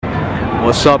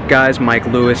What's up, guys? Mike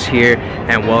Lewis here,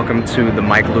 and welcome to the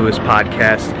Mike Lewis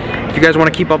Podcast. If you guys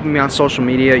want to keep up with me on social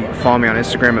media, you can follow me on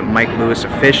Instagram at Mike Lewis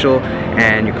Official,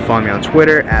 and you can follow me on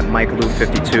Twitter at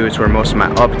MikeLew52. It's where most of my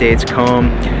updates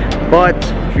come. But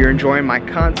if you're enjoying my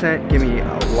content, give me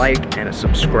a like and a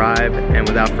subscribe. And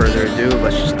without further ado,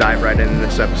 let's just dive right into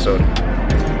this episode.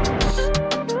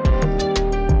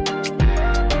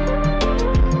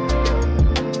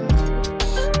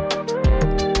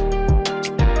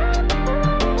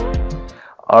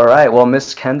 All right, well,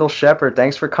 Miss Kendall Shepard,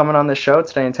 thanks for coming on the show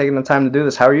today and taking the time to do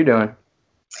this. How are you doing?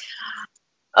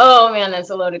 Oh, man, that's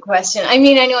a loaded question. I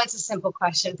mean, I know it's a simple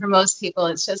question. For most people,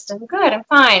 it's just, I'm good, I'm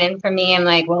fine. And for me, I'm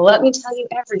like, well, let me tell you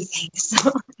everything. So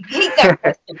I hate that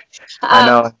question. I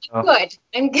know.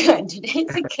 I'm good.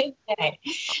 Today's a good day.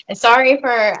 Sorry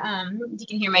for, you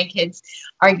can hear my kids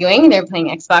arguing. They're playing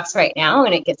Xbox right now,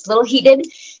 and it gets a little heated.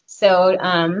 So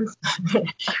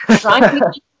trying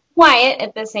to be quiet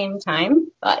at the same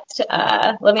time, but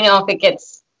let me know if it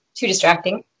gets too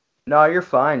distracting. No, you're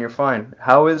fine. You're fine.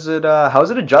 How's it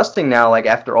adjusting now? Like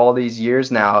after all these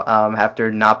years now, after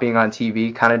not being on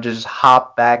TV, kind of just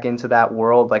hop back into that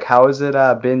world. Like how has it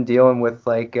been dealing with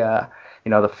like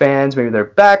the fans, maybe their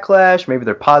backlash, maybe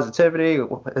their positivity?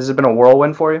 Has it been a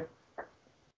whirlwind for you?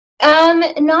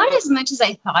 Not as much as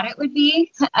I thought it would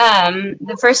be.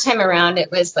 The first time around, it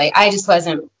was like I just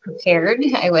wasn't prepared.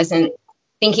 I wasn't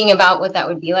thinking about what that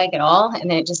would be like at all, and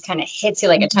then it just kind of hits you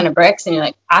like a ton of bricks, and you're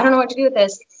like, I don't know what to do with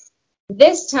this.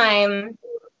 This time,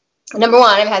 number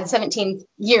one, I've had 17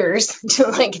 years to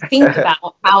like think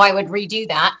about how I would redo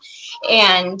that,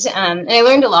 and I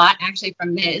learned a lot actually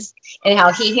from Miz and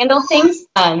how he handled things.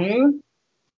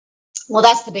 Well,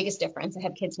 that's the biggest difference. I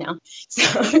have kids now,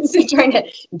 so trying to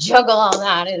juggle all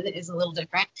that is a little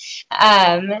different.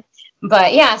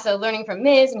 But yeah, so learning from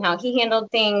Miz and how he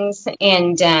handled things,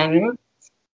 and then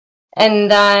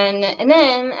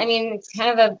I mean, it's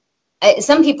kind of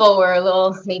some people were a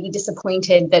little maybe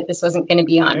disappointed that this wasn't going to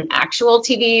be on actual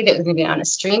TV, that it was going to be on a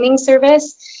streaming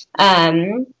service.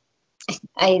 I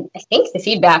think the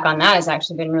feedback on that has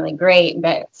actually been really great,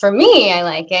 but for me, I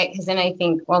like it because then I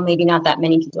think, well, maybe not that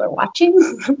many people are watching.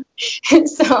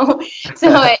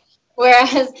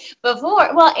 Whereas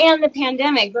before, well, and the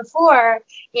pandemic before,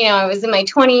 I was in my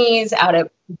 20s out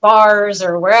at bars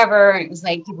or wherever. And it was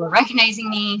like people were recognizing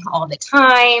me all the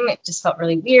time. It just felt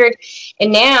really weird.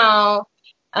 And now,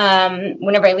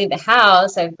 whenever I leave the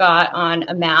house, I've got on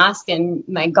a mask and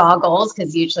my goggles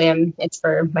because usually it's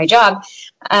for my job.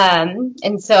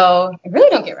 And so I really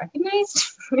don't get recognized,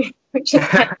 which is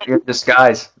You're in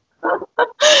disguise.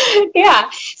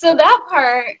 Yeah. So that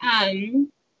part,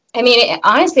 I mean,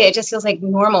 honestly, it just feels like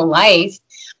normal life.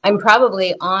 I'm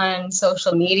probably on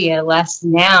social media less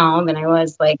now than I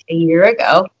was like a year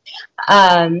ago.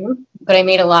 But I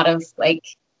made a lot of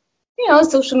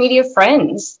social media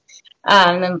friends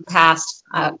in the past,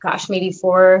 maybe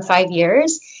 4 or 5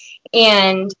 years.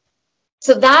 And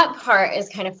so that part is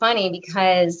kind of funny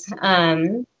because,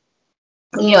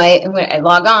 I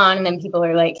log on and then people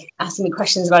are like asking me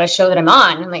questions about a show that I'm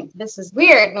on. And I'm like, this is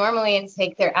weird. Normally it's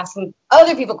like they're asking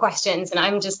other people questions and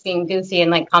I'm just being goofy and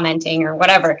like commenting or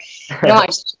whatever. I don't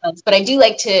watch shows, but I do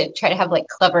like to try to have like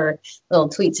clever little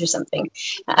tweets or something.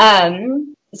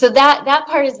 So that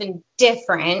part has been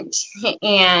different,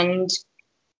 and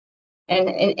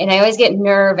I always get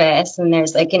nervous when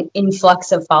there's like an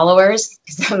influx of followers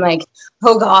because I'm like,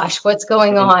 oh gosh, what's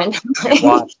going on?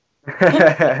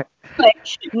 Like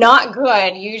not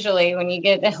good usually when you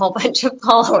get a whole bunch of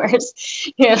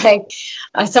followers. Like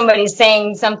somebody's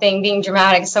saying something, being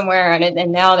dramatic somewhere,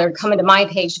 and now they're coming to my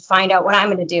page to find out what I'm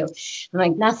going to do. I'm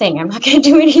like, nothing. I'm not going to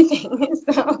do anything.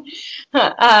 So,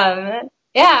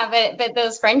 yeah, but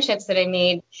those friendships that I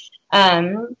made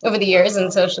over the years on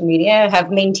social media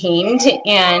have maintained,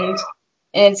 and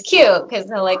it's cute because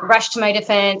they'll like rush to my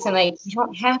defense and like, you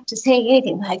don't have to say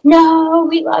anything. Like, no,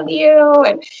 we love you,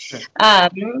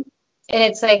 and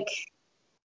it's like,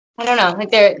 I don't know,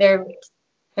 like they're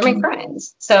my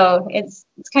friends, so it's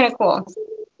kind of cool.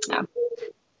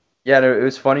 Yeah, it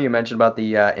was funny you mentioned about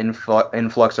the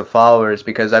influx of followers,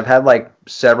 because I've had like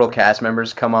several cast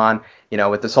members come on,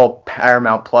 with this whole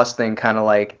Paramount Plus thing kind of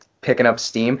like picking up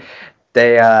steam.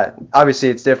 They obviously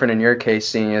it's different in your case,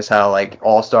 seeing as how like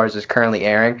All Stars is currently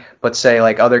airing, but say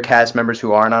like other cast members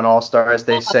who aren't on All Stars,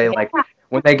 they say like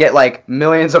when they get like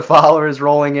millions of followers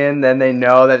rolling in, then they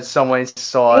know that someone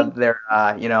saw their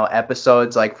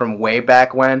episodes like from way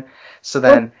back when. So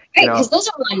then because those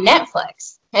are on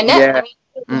Netflix, and Netflix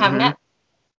have Netflix.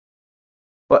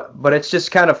 But it's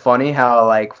just kind of funny how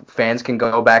like fans can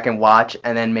go back and watch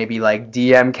and then maybe like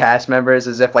DM cast members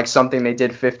as if like something they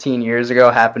did 15 years ago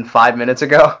happened 5 minutes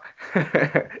ago.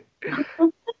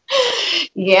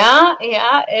 Yeah,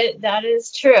 yeah, that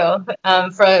is true.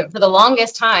 For the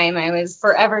longest time, I was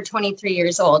forever 23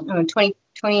 years old. No,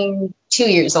 22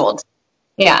 years old.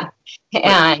 Yeah, But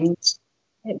and it's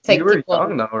you like were people.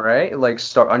 young though, right? Like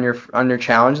start on your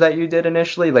challenge that you did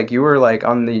initially, like you were like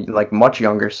on the like much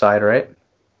younger side, right?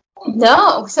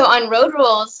 No, so on Road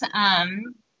Rules,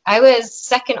 I was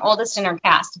second oldest in our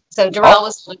cast. So Oh, Darrell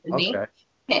was older than me, okay.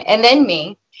 and then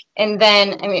me, and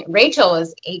then I mean Rachel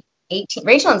was 18.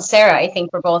 Rachel and Sarah, I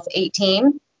think, were both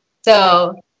 18.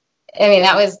 So I mean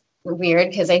that was weird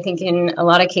because I think in a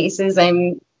lot of cases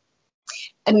I'm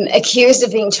accused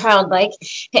of being childlike,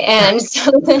 and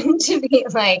so then to be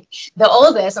like the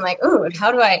oldest, I'm like, ooh,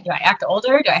 how do I act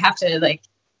older? Do I have to like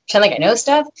pretend like I know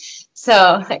stuff?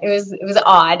 So it was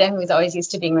odd. I was always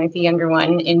used to being like the younger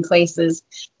one in places,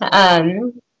 but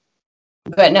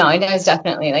no, I was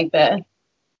definitely like the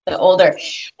older,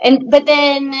 and but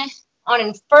then on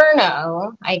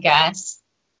Inferno, I guess,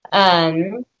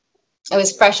 I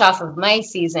was fresh off of my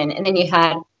season, and then you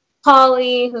had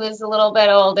Holly, who was a little bit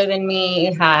older than me.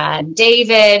 You had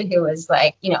David, who was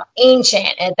like,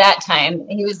 ancient at that time.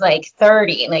 He was like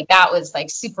 30. Like that was like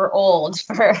super old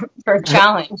for a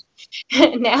challenge.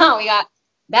 Now we got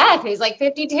Beth, who's like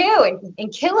 52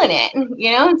 and killing it.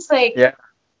 It's like Yeah.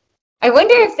 I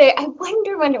wonder if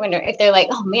they're like,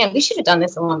 oh man, we should have done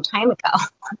this a long time ago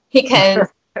because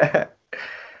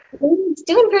it's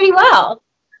doing pretty well.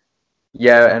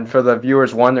 Yeah, and for the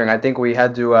viewers wondering, I think we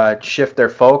had to shift their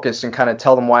focus and kind of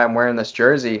tell them why I'm wearing this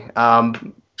jersey.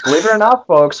 Believe it or not,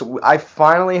 folks, I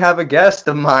finally have a guest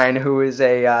of mine who is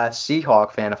a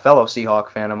Seahawk fan, a fellow Seahawk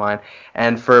fan of mine.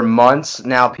 And for months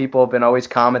now, people have been always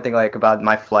commenting like about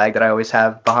my flag that I always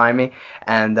have behind me.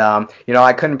 And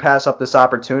I couldn't pass up this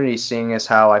opportunity, seeing as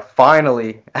how I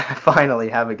finally, finally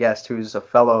have a guest who's a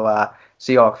fellow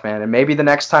Seahawk fan. And maybe the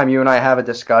next time you and I have a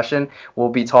discussion, we'll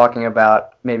be talking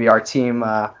about maybe our team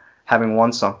having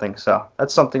won something. So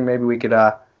that's something maybe we could,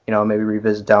 maybe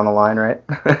revisit down the line, right?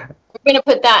 We're going to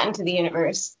put that into the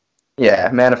universe.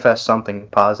 Yeah, manifest something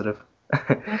positive.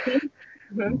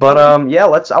 Mm-hmm. But yeah,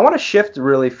 I want to shift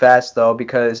really fast though,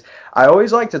 because I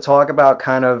always like to talk about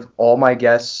kind of all my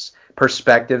guests'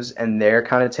 perspectives and their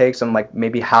kind of takes on like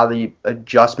maybe how the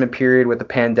adjustment period with the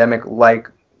pandemic like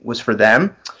was for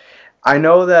them. I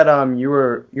know that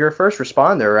you're a first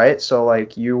responder, right? So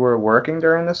like you were working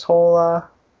during this whole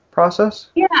process?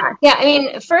 Yeah, yeah. I mean,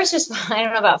 I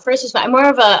don't know about first responder. I'm more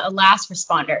of a last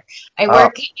responder. I Oh,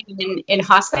 work in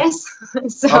hospice, okay.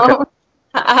 so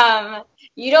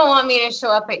you don't want me to show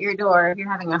up at your door if you're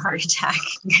having a heart attack.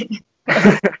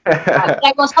 But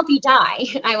I will help you die.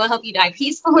 I will help you die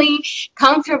peacefully,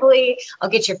 comfortably. I'll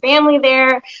get your family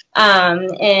there,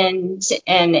 and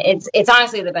it's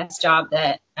honestly the best job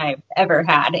that I've ever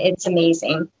had. It's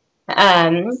amazing.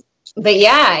 But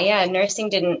yeah, nursing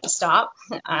didn't stop,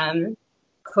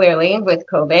 clearly with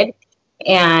COVID,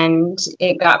 and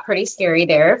it got pretty scary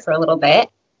there for a little bit.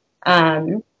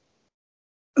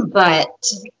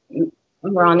 But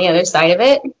we're on the other side of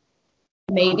it,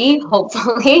 maybe,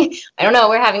 hopefully. I don't know.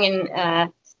 We're having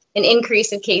an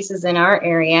increase of cases in our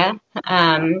area,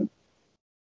 and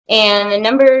the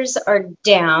numbers are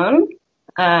down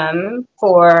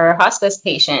for hospice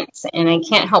patients. And I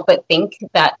can't help but think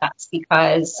that that's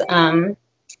because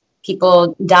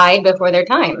people died before their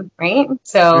time, right?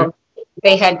 So if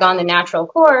they had gone the natural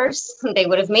course, they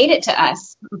would have made it to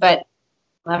us, but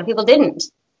a lot of people didn't.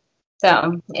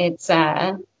 So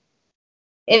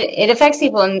it affects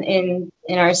people in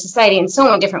our society in so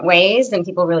many different ways than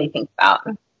people really think about.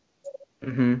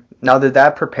 Mm-hmm. Now, did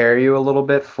that prepare you a little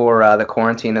bit for the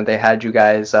quarantine that they had you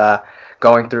guys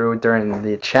going through during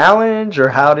the challenge, or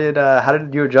how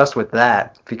did you adjust with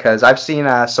that? Because I've seen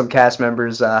some cast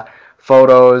members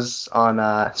photos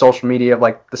on social media of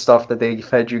like the stuff that they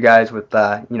fed you guys with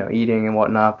eating and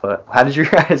whatnot. But how did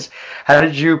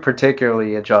you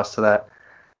particularly adjust to that?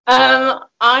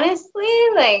 Honestly,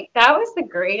 like that was the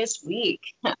greatest week.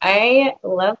 I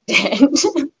loved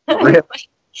it. Really?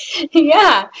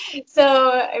 Yeah. So,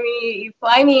 I mean, you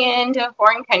fly me into a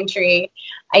foreign country.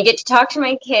 I get to talk to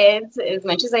my kids as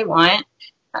much as I want.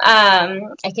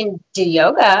 I can do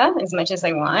yoga as much as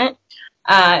I want.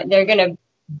 They're going to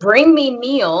bring me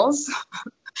meals.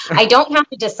 I don't have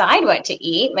to decide what to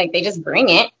eat. Like they just bring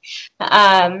it.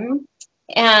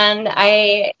 And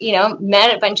I,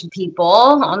 met a bunch of people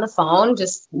on the phone,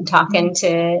 just talking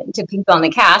to people on the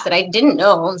cast that I didn't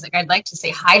know. I was like, I'd like to say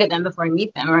hi to them before I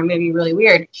meet them, or it may be really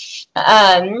weird.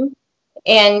 And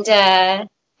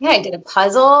yeah, I did a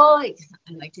puzzle. I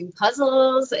like doing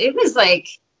puzzles. It was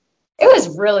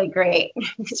really great.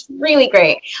 It was really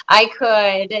great. I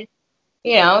could,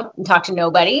 talk to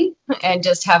nobody and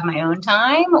just have my own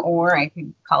time, or I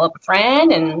could call up a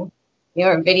friend and,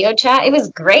 or video chat. It was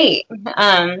great.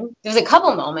 There was a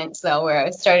couple moments though where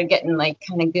I started getting like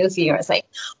kind of goofy. I was like,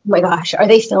 oh my gosh, are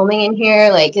they filming in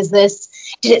here? Like, did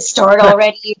it start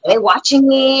already? Are they watching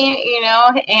me?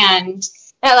 And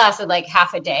that lasted like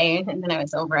half a day and then I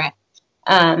was over it.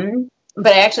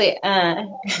 But I actually,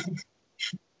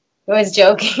 was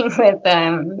joking with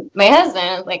my husband.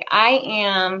 I was like,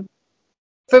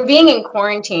 for being in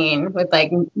quarantine with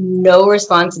like no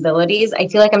responsibilities, I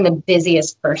feel like I'm the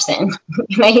busiest person.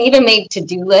 And I even made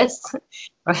to-do lists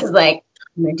where I was like,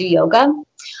 I'm going to do yoga. I'm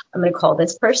going to call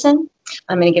this person.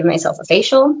 I'm going to give myself a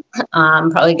facial. I'm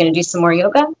probably going to do some more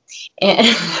yoga. And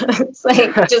it's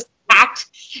like just packed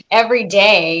every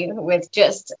day with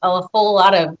just a whole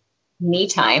lot of me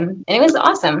time. And it was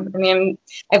awesome. I mean,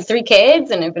 I have 3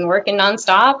 kids and I've been working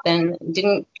nonstop and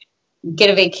didn't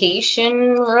get a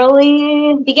vacation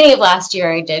really. Beginning of last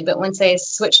year I did, but once I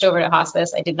switched over to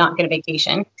hospice, I did not get a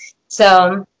vacation.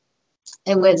 So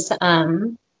it was, I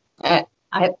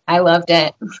loved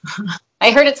it.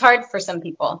 I heard it's hard for some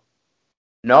people.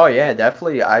 No, yeah,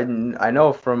 definitely. I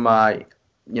know from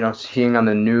seeing on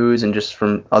the news and just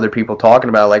from other people talking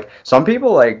about it, like some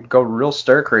people like go real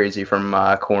stir crazy from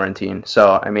quarantine.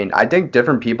 So I mean, I think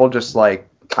different people just like,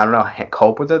 I don't know,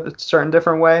 cope with it a certain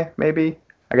different way. Maybe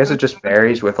I guess it just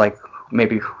varies with like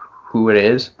maybe who it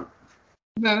is.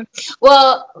 Mm-hmm.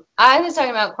 Well, I was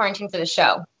talking about quarantine for the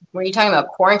show. Were you talking about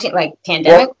quarantine, like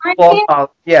pandemic quarantine?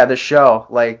 Yeah, the show.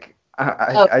 Like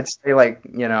I'd say like,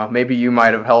 maybe you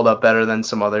might have held up better than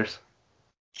some others.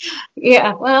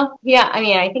 Yeah, well, yeah, I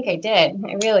mean, I think I did.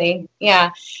 I really,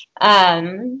 yeah.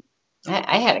 I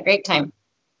had a great time.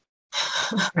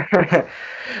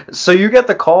 So you get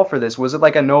the call for this. Was it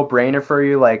like a no-brainer for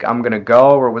you, like I'm gonna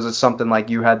go, or was it something like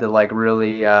you had to like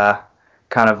really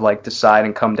kind of like decide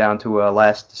and come down to a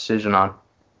last decision on?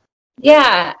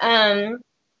 Yeah,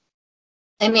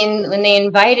 I mean, when they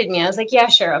invited me, I was like, yeah,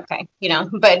 sure, okay,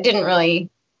 but didn't really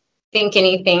think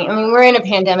anything. I mean, we're in a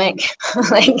pandemic.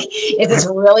 Like, is this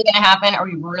really going to happen? Are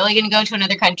we really going to go to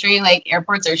another country? Like,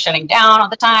 airports are shutting down all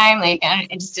the time. Like, I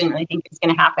just didn't really think it was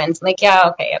going to happen. So, like, yeah,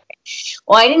 okay.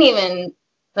 Well, I didn't even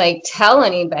like tell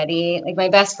anybody. Like, my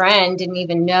best friend didn't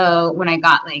even know when I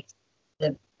got like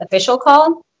the official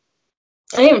call.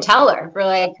 I didn't even tell her for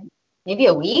like maybe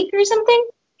a week or something.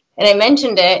 And I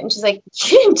mentioned it, and she's like, "You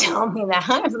didn't tell me that."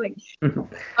 I was like, "Oh,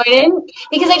 I didn't,"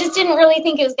 because I just didn't really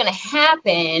think it was going to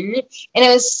happen, and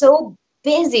I was so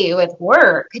busy with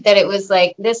work that it was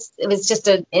like this. It was just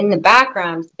a in the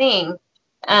background thing,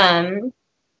 and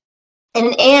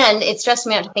it stressed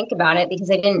me out to think about it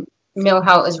because I didn't know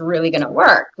how it was really going to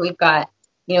work. We've got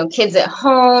kids at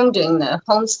home doing the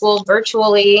homeschool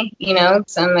virtually,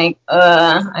 so I'm like,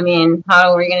 I mean,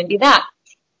 how are we going to do that?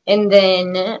 And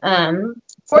then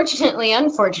fortunately,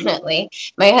 unfortunately,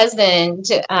 my husband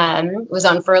was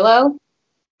on furlough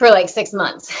for like 6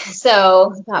 months.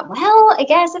 So I thought, well, I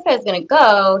guess if I was going to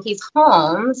go, he's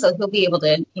home, so he'll be able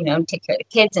to, take care of the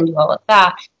kids and do all of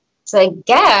that. So I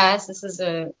guess this is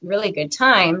a really good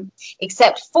time,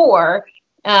 except for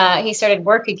he started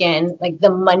work again like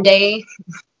the Monday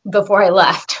before I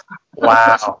left.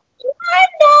 Wow. I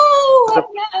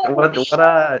know. What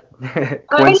a coincidence.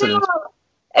 I know.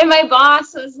 And my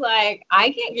boss was like, I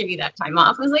can't give you that time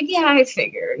off. I was like, yeah, I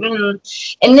figured. And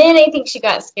then I think she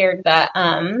got scared that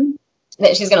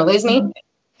that she's going to lose me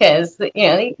because,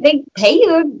 they pay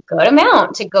you a good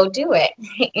amount to go do it.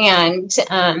 And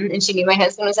she knew my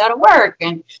husband was out of work.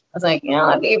 And I was like,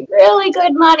 that'd be really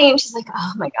good money. And she's like,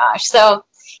 oh, my gosh. So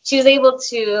she was able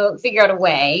to figure out a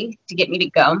way to get me to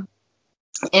go.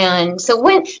 And so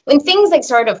when things like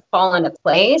started to fall into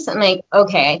place, I'm like,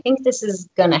 okay, I think this is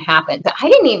going to happen. But I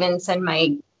didn't even send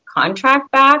my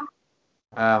contract back.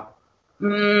 Wow.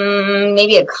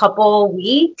 Maybe a couple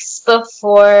weeks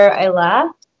before I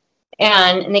left.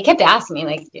 And they kept asking me,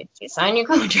 like, did you sign your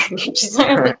contract? Did you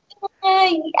sign it?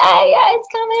 Yeah, it's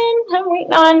coming. I'm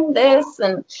waiting on this.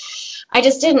 And I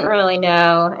just didn't really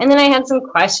know. And then I had some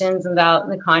questions about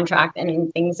the contract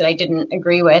and things that I didn't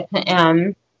agree with.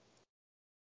 And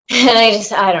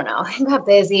I don't know, I got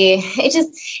busy.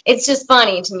 It's just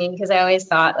funny to me because I always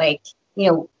thought like,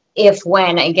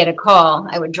 when I get a call,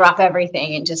 I would drop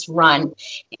everything and just run.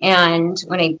 And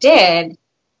when I did,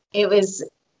 it was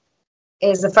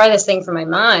the farthest thing from my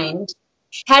mind.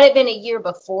 Had it been a year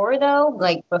before though,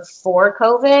 like before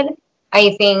COVID,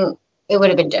 I think it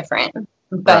would have been different.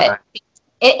 But,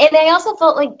 and I also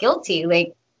felt like guilty.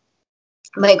 Like,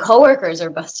 my coworkers are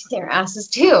busting their asses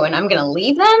too, and I'm gonna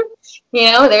leave them.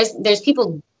 There's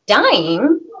people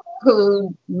dying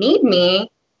who need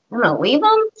me. I'm gonna leave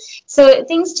them. So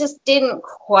things just didn't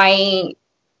quite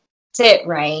sit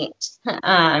right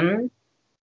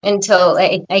until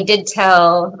I did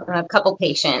tell a couple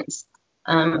patients,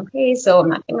 okay, so I'm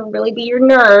not going to really be your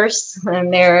nurse.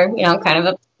 And they're, kind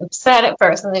of upset at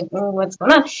first. I'm like, what's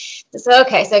going on? So,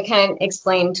 okay, so I kind of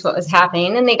explained what was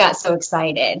happening. And they got so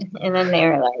excited. And then they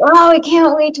were like, oh, I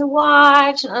can't wait to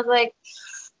watch. And I was like,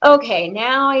 okay,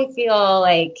 now I feel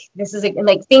like this is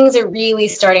like things are really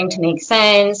starting to make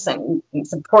sense. I'm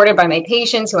supported by my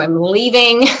patients who I'm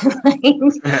leaving.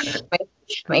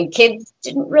 my kids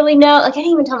didn't really know. Like, I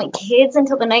didn't even tell my kids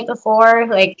until the night before.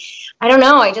 Like, I don't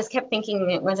know. I just kept thinking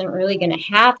it wasn't really going to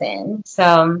happen.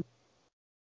 So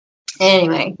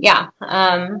anyway, yeah.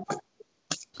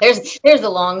 There's a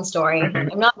long story.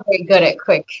 I'm not very good at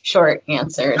quick, short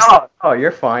answers. Oh,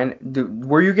 you're fine.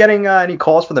 Were you getting any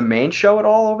calls for the main show at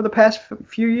all over the past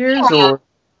few years?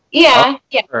 Yeah.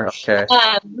 Okay.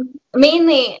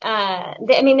 Mainly,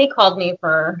 they called me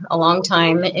for a long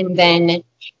time, and then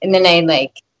I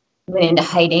went into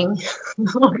hiding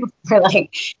for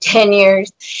 10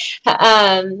 years,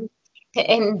 and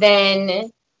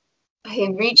then I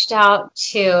reached out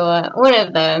to one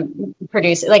of the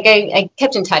producers. I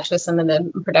kept in touch with some of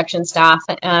the production staff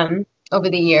over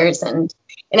the years, and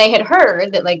I had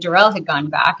heard that Darrell had gone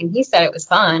back, and he said it was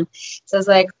fun. So I was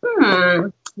like,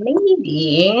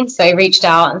 maybe. So I reached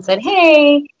out and said,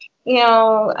 hey,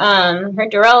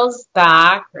 heard Darrell's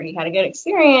back, or he had a good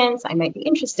experience. I might be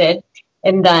interested.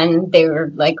 And then they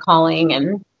were calling,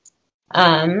 and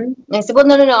I said, well,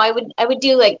 no, I would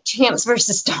do Champs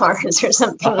versus Stars or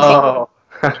something like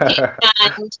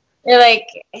that. And they're like,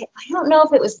 I don't know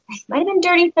if it might have been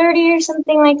Dirty 30 or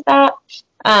something like that.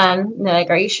 And they're like,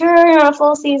 are you sure you're not a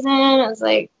full season? I was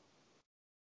like,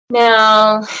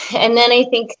 no. And then I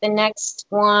think the next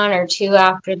one or two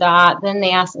after that, then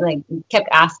they asked, kept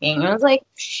asking. And I was like,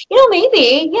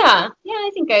 maybe, yeah,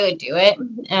 I think I would do it.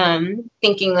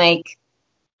 Thinking I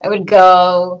would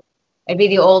go, I'd be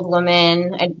the old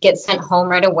woman, I'd get sent home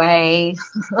right away.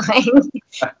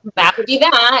 That would be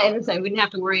that. And so I wouldn't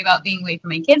have to worry about being away from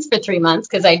my kids for 3 months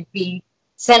because I'd be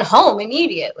sent home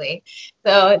immediately.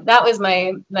 So that was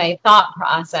my thought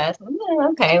process.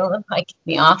 Okay, well, if I kick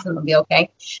me off, then it'll be okay.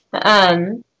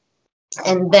 And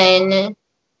then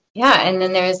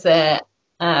there's the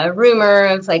rumor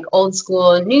of Old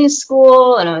School and New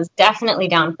School, and I was definitely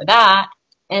down for that.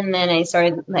 And then I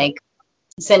started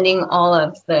sending all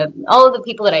of the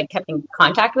people that I'd kept in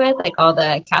contact with, all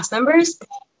the cast members,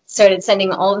 started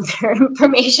sending all of their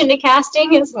information to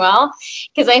casting as well,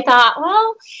 because I thought,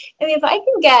 well, if I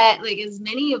can get as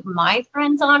many of my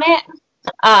friends on it.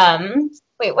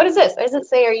 Wait, what is this? Why does it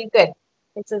say, are you good?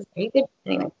 It says, are you good?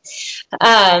 Anyway,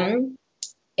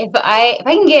 if I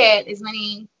can get as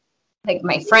many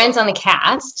my friends on the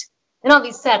cast, then I'll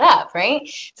be set up, right?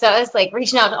 So I was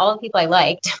reaching out to all the people I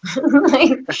liked.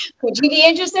 Would you be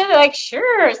interested? They're like,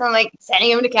 sure. So I'm sending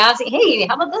them to casting. Hey,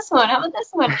 how about this one? How about this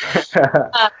one?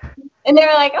 And they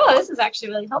were like, oh, this is actually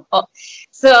really helpful.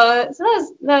 So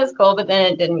that was cool, but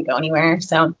then it didn't go anywhere.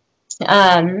 So,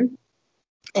 and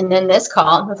then this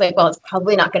call, I was like, well, it's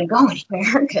probably not going to go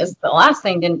anywhere because the last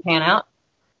thing didn't pan out.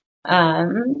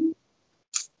 I'm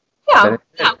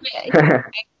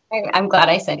glad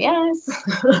I said yes.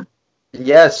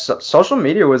 Yes, social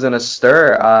media was in a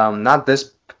stir. Not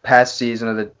this past season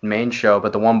of the main show,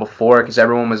 but the one before, because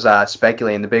everyone was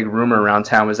speculating. The big rumor around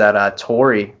town was that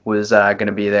Tori was going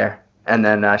to be there, and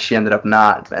then she ended up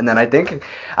not. And then I don't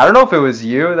know if it was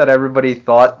you that everybody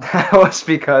thought was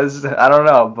because, I don't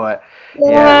know, but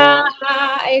yeah,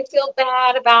 I feel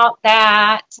bad about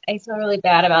that. I feel really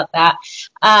bad about that.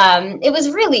 It was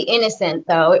really innocent,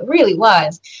 though. It really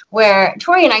was. Where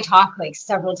Tori and I talk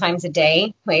several times a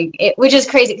day, which is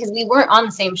crazy because we weren't on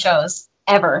the same shows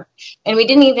ever, and we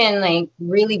didn't even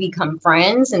really become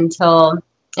friends until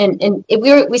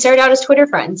we started out as Twitter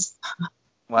friends.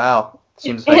 Wow,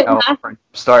 seems like how a friend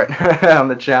start on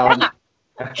the challenge. Yeah.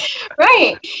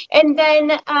 Right. And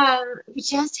then we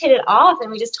just hit it off,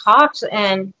 and we just talked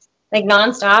and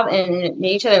nonstop and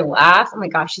made each other laugh. Oh my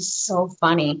gosh, she's so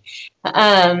funny.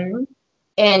 So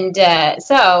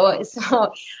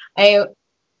I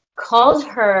called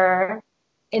her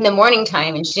in the morning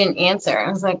time and she didn't answer.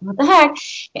 I was like, what the heck?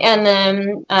 And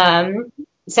then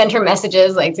sent her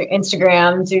messages through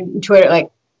Instagram, through Twitter,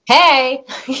 hey,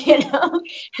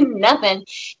 nothing.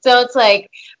 So it's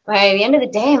by the end of the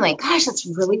day, I'm like, gosh, that's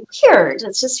really weird.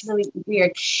 It's just really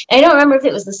weird. And I don't remember if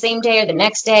it was the same day or the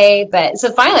next day, but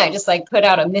so finally I just like put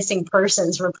out a missing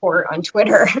persons report on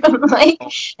Twitter. I'm like,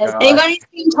 has anybody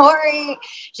seen Tori?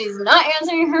 She's not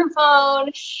answering her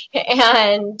phone.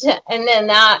 And then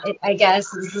that, I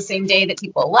guess, is the same day that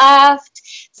people left.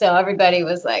 So everybody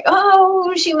was like,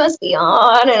 oh, she must be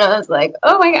on. And I was like,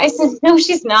 oh my God. I said, no,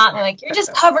 she's not. And they're like, you're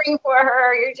just covering for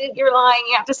her. You're lying.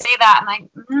 You have to say that. I'm like,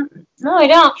 no, I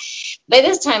don't. By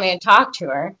this time I had talked to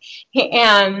her.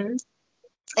 And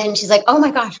she's like, oh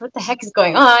my gosh, what the heck is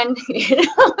going on? Because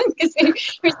we're seeing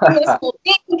this whole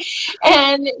thing.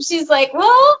 And she's like,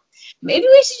 well, maybe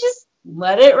we should just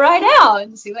let it ride out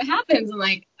and see what happens. I'm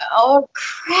like, oh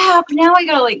crap, now I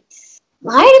gotta like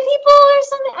lie to people or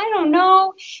something. I don't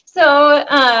know.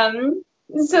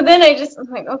 So then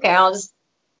I'm like, okay, I'll just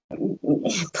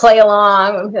play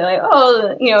along and be like,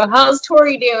 oh, how's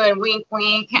Tori doing? Wink,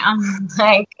 wink. I'm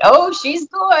like, oh, she's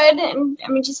good. And I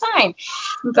mean, she's fine.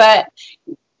 But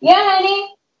yeah,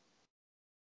 honey.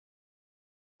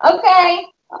 Okay.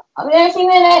 I'll be there in a few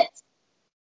minutes.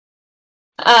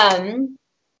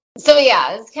 So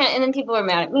yeah, it's kind of, and then people were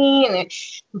mad at me,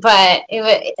 but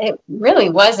it really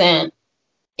wasn't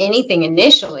anything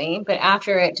initially. But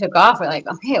after it took off, we're like,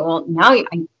 okay, well now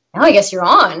I guess you're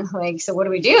on. Like, so what do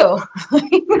we do?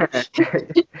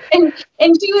 and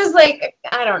she was like,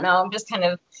 I don't know, just kind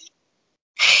of,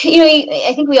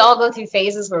 I think we all go through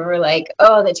phases where we're like,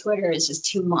 oh, the Twitter is just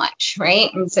too much,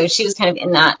 right? And so she was kind of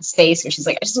in that space where she's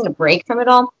like, I just need a break from it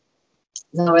all.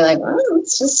 So we're like, well,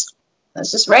 let's just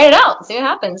write it out, see what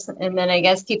happens. And then I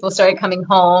guess people started coming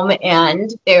home and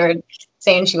they were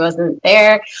saying she wasn't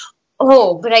there.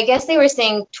 Oh, but I guess they were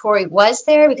saying Tori was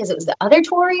there because it was the other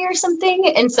Tori or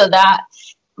something. And so that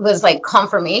was like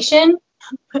confirmation.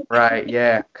 Right,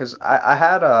 yeah, because I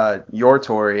had your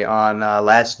Tori on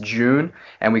last June,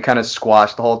 and we kind of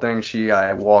squashed the whole thing. She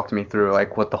walked me through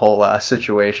like what the whole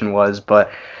situation was,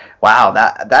 but wow,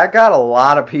 that got a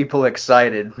lot of people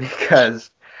excited because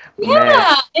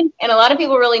yeah, and a lot of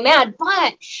people were really mad,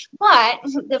 but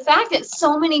the fact that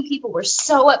so many people were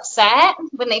so upset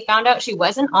when they found out she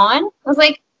wasn't on, I was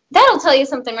like, that'll tell you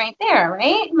something right there,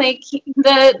 right? Like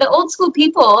the old school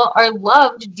people are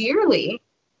loved dearly.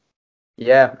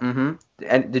 Yeah. Mm-hmm.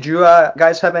 And did you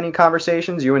guys have any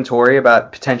conversations, you and Tori,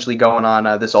 about potentially going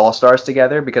on this All Stars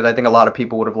together? Because I think a lot of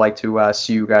people would have liked to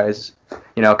see you guys,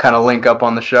 kind of link up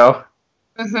on the show.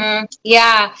 Mm-hmm.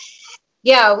 Yeah.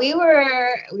 Yeah, we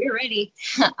were ready,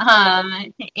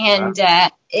 and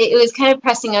it was kind of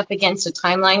pressing up against a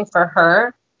timeline for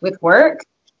her with work,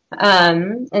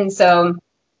 and so,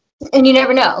 and you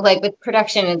never know. Like with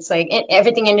production, it's like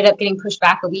everything ended up getting pushed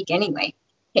back a week anyway,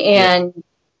 and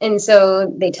so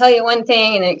they tell you one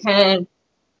thing, and it kind of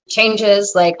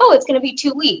changes. Like, oh, it's going to be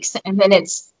 2 weeks, and then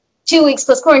it's 2 weeks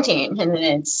plus quarantine, and then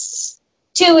it's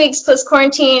 2 weeks plus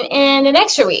quarantine and an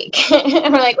extra week,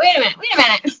 and we're like, wait a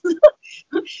minute.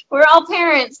 We're all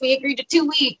parents. We agreed to 2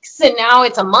 weeks, and now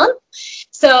it's a month.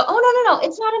 So, oh no,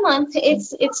 it's not a month.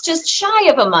 It's just shy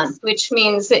of a month, which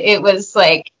means it was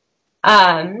like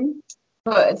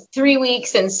 3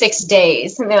 weeks and 6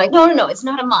 days. And they're like, no, it's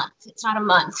not a month. It's not a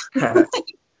month. Come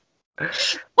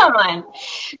on.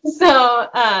 So,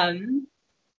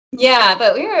 yeah,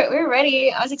 but we were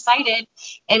ready. I was excited,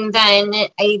 and then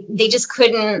they just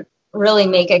couldn't really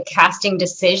make a casting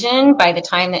decision by the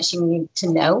time that she needed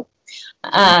to know.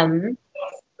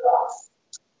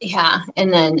 Yeah,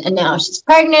 and now she's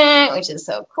pregnant, which is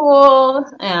so cool.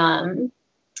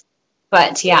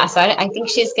 But yeah, so I think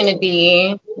she's going to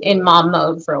be in mom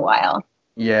mode for a while.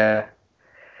 Yeah.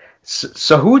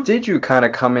 So who did you kind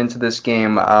of come into this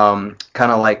game kind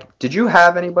of like, did you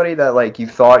have anybody that like you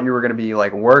thought you were going to be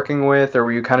like working with, or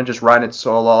were you kind of just riding it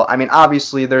solo? I mean,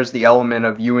 obviously there's the element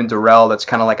of you and Darrell that's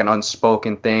kind of like an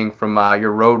unspoken thing from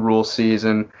your Road Rule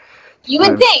season. You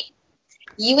would think.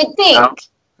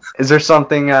 Is there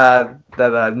something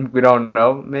that we don't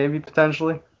know, maybe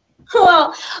potentially?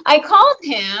 Well, I called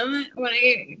him when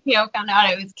I found out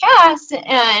I was cast,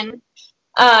 and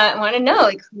I want to know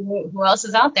like who else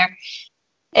is out there.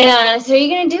 And I said, "Are you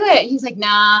gonna do it?" He's like,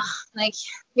 "Nah." Like,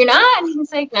 "You're not?" And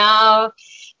he's like, "No."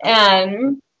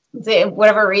 And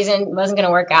whatever reason, it wasn't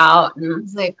gonna work out. And I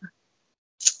was like,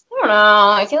 I don't know.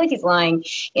 I feel like he's lying,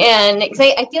 and cause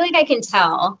I feel like I can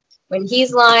tell when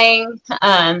he's lying.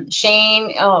 Shane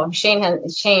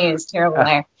is terrible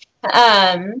there.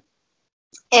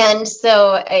 And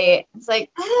so I was like,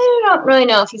 I don't really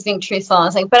know if he's being truthful. I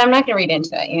was like, but I'm not going to read into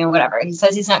it, whatever. He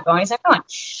says he's not going, he's not going.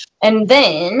 And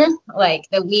then, like,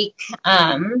 the week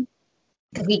of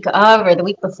or the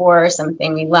week before or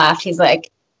something, we left, he's like,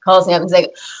 calls me up and he's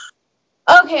like,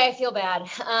 Okay, I feel bad.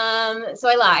 So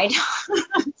I lied.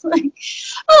 It's like,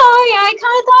 oh yeah, I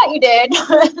kind of thought you did.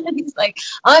 And he's like,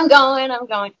 I'm going.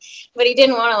 But he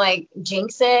didn't want to like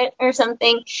jinx it or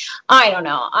something. I don't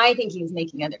know. I think he was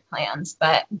making other plans,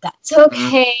 but that's Mm.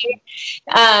 okay.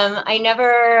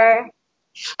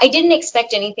 I didn't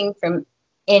expect anything from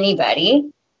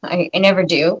anybody. I never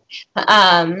do.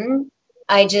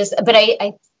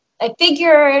 I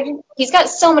figured he's got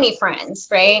so many friends,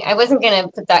 right? I wasn't going to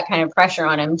put that kind of pressure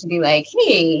on him to be like,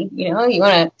 hey, you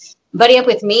want to buddy up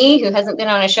with me who hasn't been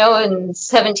on a show in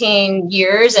 17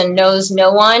 years and knows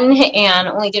no one and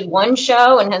only did one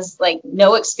show and has like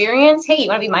no experience. Hey, you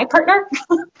want to be my partner?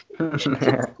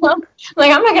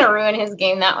 Like, I'm not going to ruin his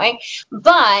game that way.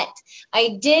 But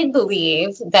I did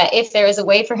believe that if there was a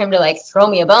way for him to like throw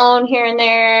me a bone here and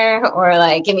there or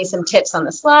like give me some tips on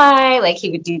the sly, like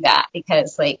he would do that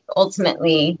because like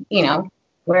ultimately, we're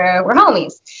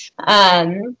homies.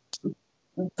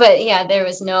 But yeah, there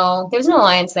was no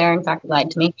alliance there. In fact, he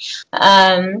lied to me.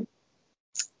 I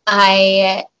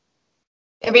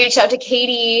reached out to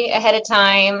Katie ahead of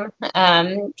time.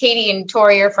 Katie and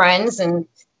Tori are friends, and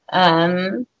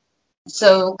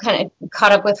so kind of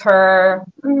caught up with her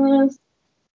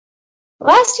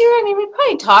last year. I mean, we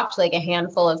probably talked like a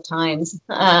handful of times,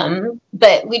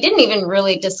 but we didn't even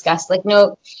really discuss like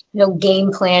no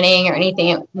game planning or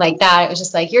anything like that. It was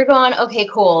just like, you're gone, okay,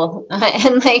 cool.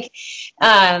 And like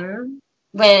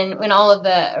when all of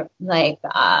the like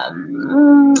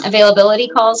availability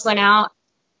calls went out.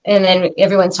 And then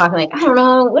everyone's talking like, I don't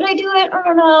know, would I do it? I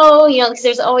don't know, because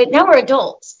there's always, now we're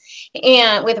adults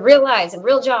and with real lives and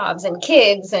real jobs and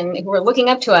kids and who are looking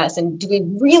up to us. And do we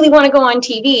really want to go on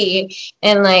TV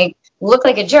and like look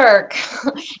like a jerk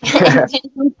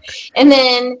and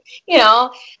then,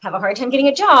 have a hard time getting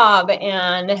a job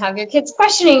and have your kids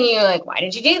questioning you like, why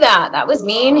did you do that? That was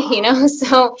mean,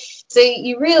 so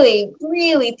you really,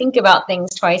 really think about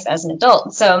things twice as an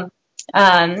adult. So,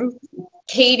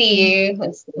 Katie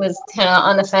was kind of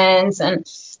on the fence and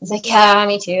was like, yeah,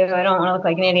 me too. I don't want to look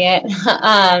like an idiot.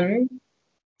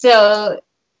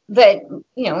 But like,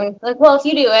 well, if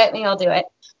you do it, maybe I'll do it.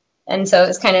 And so it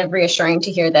was kind of reassuring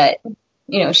to hear that,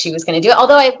 she was going to do it.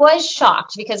 Although I was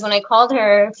shocked because when I called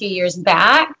her a few years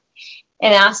back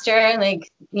and asked her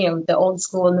like, the old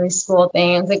school, new school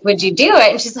thing, I was like, would you do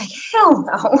it? And she's like, hell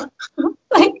no.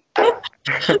 Like,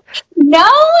 no,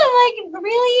 like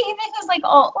really, even if it was like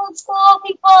all old school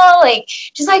people, like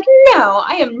she's like, no,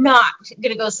 I am not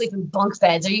gonna go sleep in bunk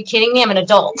beds. Are you kidding me? I'm an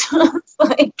adult. It's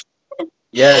like,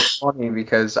 Yeah, it's funny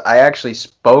because I actually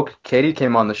Katie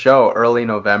came on the show early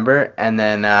November, and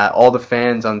then all the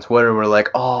fans on Twitter were like,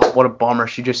 oh, what a bummer.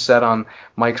 She just said on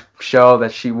Mike's show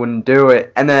that she wouldn't do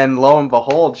it. And then lo and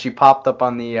behold, she popped up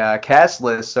on the cast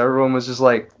list. So everyone was just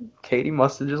like, Katie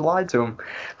must have just lied to him.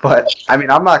 But, I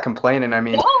mean, I'm not complaining. I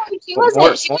mean, no, she wasn't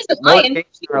lying. More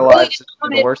Katie in our lives is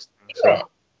the worst thing.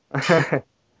 So.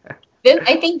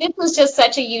 I think this was just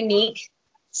such a unique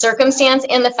circumstance,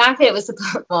 and the fact that it was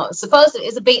supposed to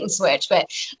is a bait and switch, but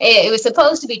it was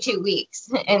supposed to be 2 weeks,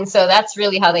 and so that's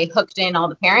really how they hooked in all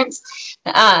the parents.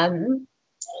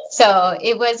 So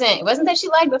it wasn't that she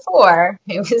lied before.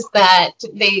 It was that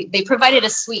they provided a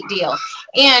sweet deal,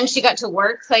 and she got to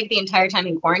work like the entire time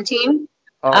in quarantine.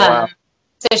 Oh, wow.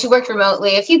 So she worked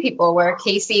remotely. A few people were.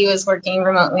 Casey was working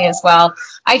remotely as well.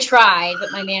 I tried,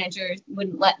 but my manager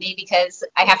wouldn't let me because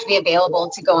I have to be available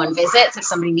to go on visits if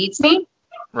somebody needs me.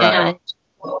 Right. And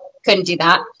couldn't do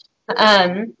that.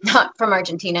 Not from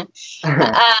Argentina.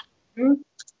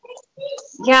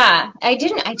 Yeah, I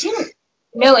didn't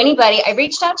know anybody. I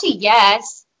reached out to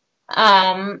Yes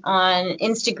on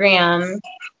Instagram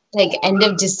like end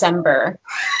of December,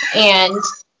 and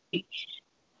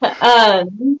so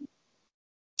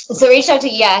I reached out to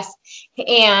Yes,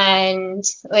 and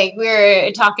like we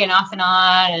were talking off and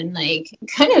on, and like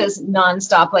kind of this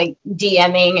nonstop like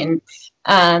DMing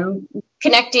and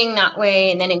connecting that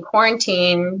way. And then in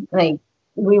quarantine, like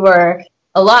we were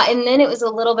a lot, and then it was a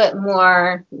little bit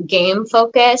more game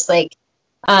focused. Like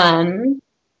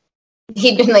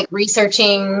he'd been like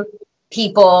researching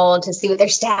people to see what their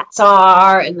stats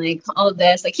are and like all of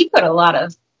this. Like he put a lot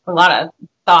of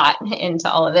thought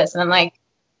into all of this, and I'm like,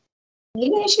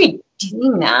 maybe I should be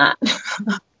doing that.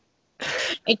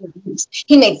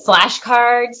 He made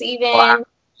flashcards even. Wow.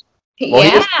 Well,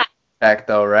 yeah. He's an architect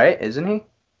though, right? Isn't he?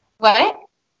 What?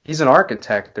 He's an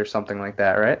architect or something like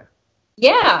that, right?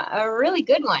 Yeah, a really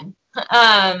good one.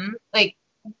 Like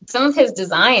some of his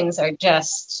designs are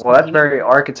just. Well, that's very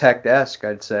architect-esque,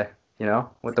 I'd say.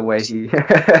 With the way he.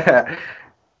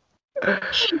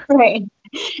 Right.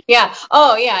 Yeah.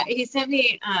 Oh, yeah. He sent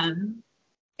me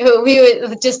we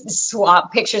would just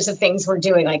swap pictures of things we're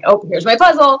doing, like, oh, here's my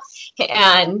puzzle,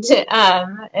 and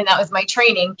that was my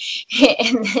training.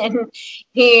 And then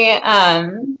he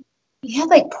had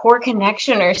like poor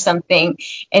connection or something,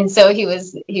 and so he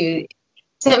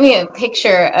sent me a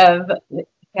picture of,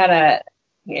 got a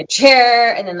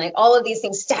chair, and then like all of these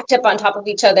things stacked up on top of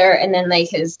each other, and then like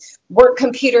his work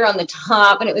computer on the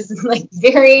top, and it was like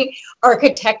very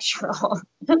architectural.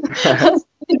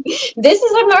 This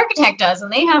is what an architect does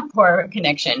when they have poor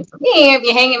connection. For me, I'd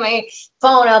be hanging my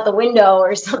phone out the window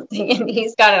or something, and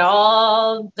he's got it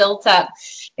all built up.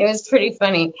 It was pretty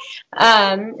funny. So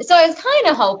I was kind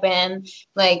of hoping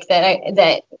like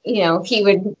that he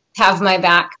would have my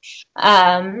back.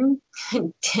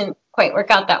 Didn't quite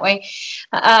work out that way.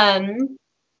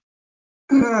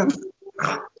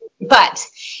 But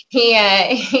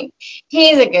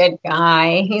he's a good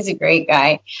guy. He's a great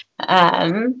guy.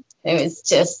 It was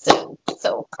just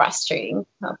so frustrating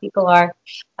how people are.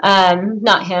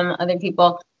 Not him, other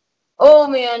people. Oh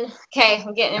man. Okay,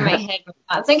 I'm getting in my head.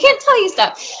 So I can't tell you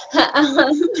stuff.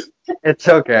 It's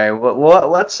okay. Well,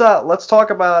 let's talk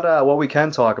about what we can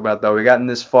talk about, though. We've gotten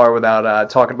this far without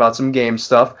talking about some game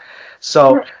stuff.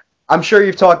 So I'm sure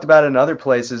you've talked about it in other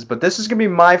places, but this is going to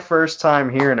be my first time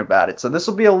hearing about it. So this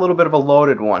will be a little bit of a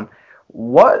loaded one.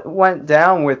 What went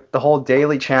down with the whole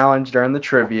daily challenge during the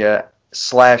trivia /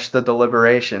 the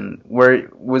deliberation?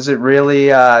 Was it really,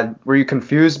 were you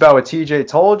confused about what TJ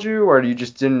told you, or you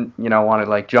just didn't, want to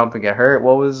like jump and get hurt?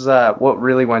 What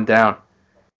really went down?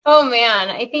 Oh man,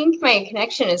 I think my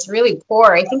connection is really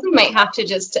poor. I think we might have to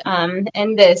just end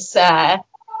this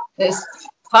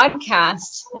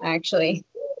podcast, actually.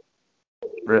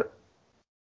 Really?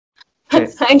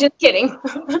 I'm just kidding.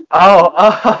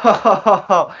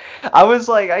 Oh, I was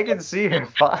like, I can see you're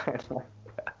fine.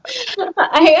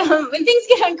 When things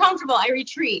get uncomfortable, I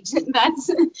retreat.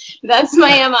 That's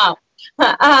my MO.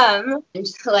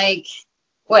 Like,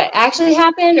 what actually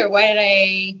happened, or why did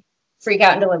I freak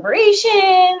out in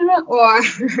deliberation, or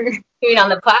even on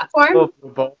the platform?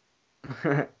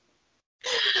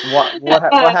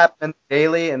 What happened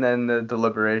daily and then the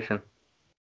deliberation?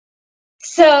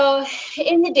 So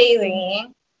in the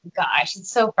daily, gosh,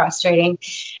 it's so frustrating.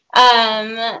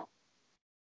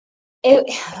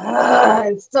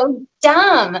 It's so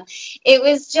dumb. It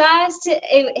was just,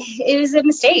 it was a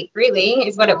mistake, really,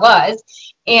 is what it was.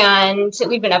 And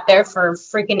we've been up there for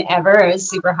freaking ever. It was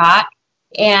super hot,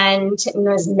 and I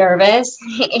was nervous.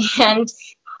 And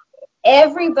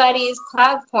everybody's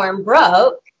platform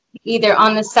broke either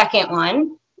on the second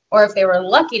one, or if they were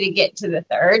lucky to get to the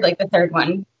third, like the third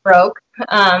one broke.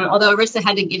 Although Arissa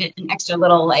had to get it an extra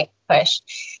little like push,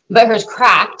 but hers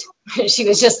cracked. She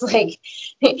was just like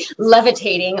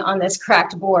levitating on this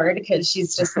cracked board because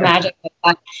she's just magic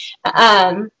like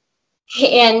that.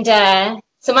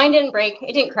 So mine didn't break.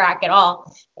 It didn't crack at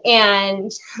all.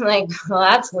 And I'm like, well,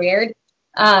 that's weird.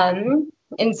 And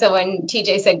so when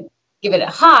TJ said, give it a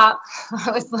hop,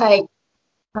 I was like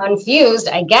confused,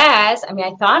 I guess. I mean,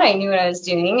 I thought I knew what I was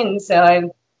doing. And so I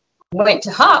went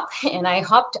to hop, and I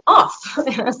hopped off.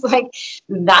 And I was like,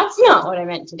 that's not what I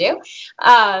meant to do.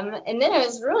 And then I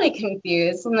was really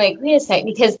confused. I'm like, wait a second,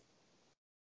 because,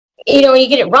 when you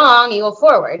get it wrong, you go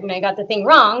forward. And I got the thing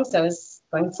wrong, so I was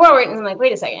going forward, and I'm like,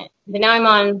 wait a second. But now I'm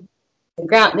on the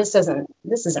ground. This isn't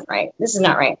right. This is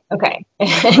not right. Okay.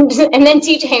 And then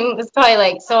TJ was probably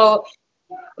like, so,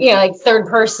 like third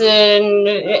person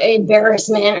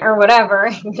embarrassment or whatever.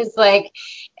 He was like,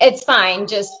 it's fine.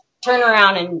 Just turn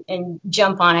around and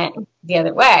jump on it the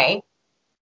other way.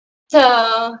 So,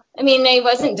 I mean, I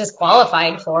wasn't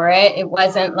disqualified for it. It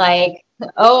wasn't like,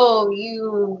 oh,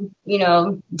 you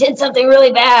did something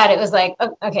really bad. It was like,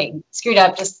 oh, okay, screwed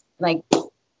up, just like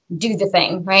do the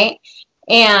thing, right?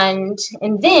 And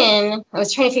then I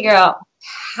was trying to figure out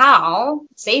how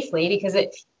safely, because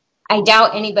I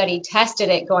doubt anybody tested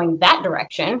it going that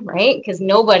direction, right? Because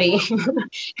nobody,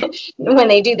 when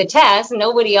they do the test,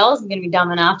 nobody else is going to be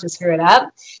dumb enough to screw it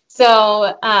up.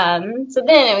 So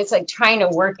then I was like trying to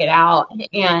work it out,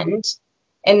 and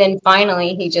then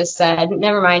finally he just said,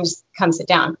 "Never mind, just come sit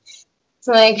down."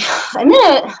 So like, I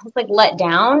was like let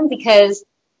down, because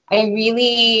I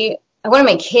wanted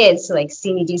my kids to like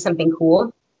see me do something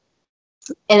cool.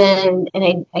 And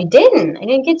I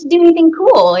didn't get to do anything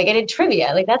cool. Like I did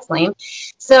trivia, like that's lame.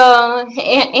 So,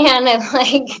 and I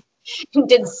like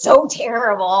did so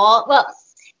terrible. Well,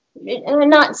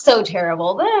 not so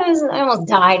terrible, but I almost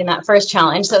died in that first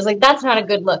challenge. So I was like, that's not a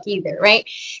good look either, right?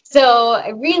 So I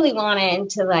really wanted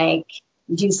to like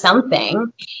do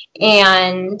something.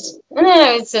 And then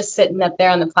I was just sitting up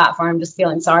there on the platform, just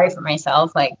feeling sorry for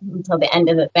myself, like until the end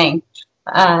of the thing.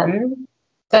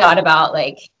 thought about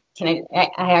like, I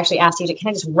actually asked you, can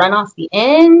I just run off the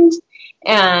end?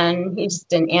 And he just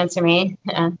didn't answer me.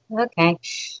 Okay.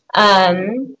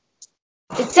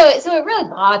 So it really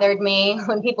bothered me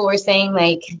when people were saying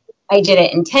like I did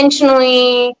it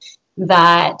intentionally,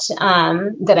 that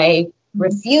I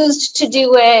refused to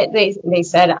do it. They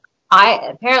said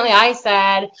I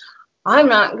said I'm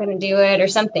not going to do it or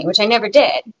something, which I never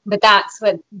did. But that's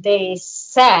what they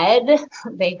said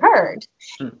they heard.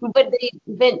 But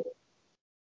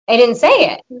I didn't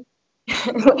say it.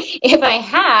 If I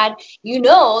had,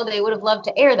 they would have loved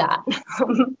to air that.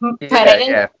 But I didn't.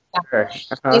 Yeah. Sure.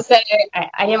 They said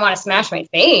I didn't want to smash my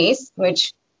face,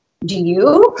 which do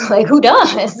you? Like, who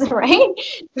does, right?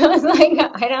 I was like,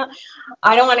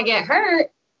 I don't want to get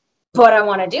hurt, but I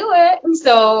want to do it.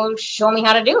 So show me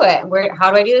how to do it.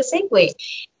 How do I do this safely?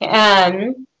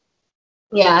 And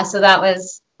yeah, so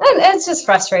it's just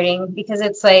frustrating because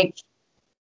it's like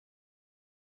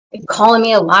calling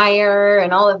me a liar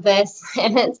and all of this.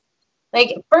 And it's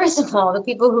like, first of all, the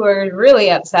people who are really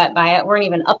upset by it weren't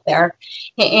even up there.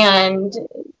 And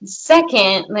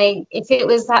second, like, if it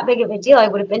was that big of a deal, I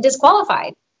would have been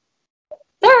disqualified.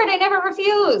 Third, I never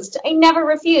refused.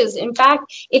 In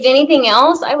fact, if anything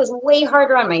else, I was way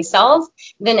harder on myself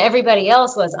than everybody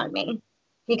else was on me,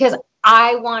 because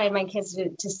I wanted my kids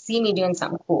to see me doing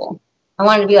something cool. I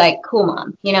wanted to be like, cool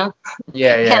mom, Yeah.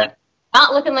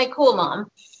 Not looking like cool mom.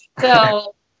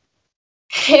 So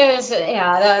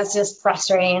that was just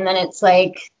frustrating. And then it's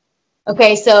like,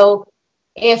 okay, so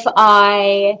if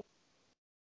I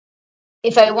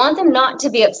want them not to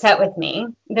be upset with me,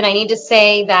 then I need to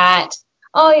say that,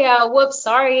 oh yeah, whoops,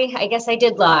 sorry, I guess I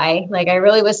did lie. Like, I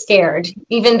really was scared,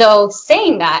 even though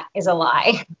saying that is a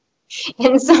lie.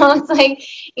 And so it's like,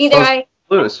 either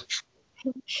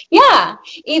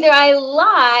I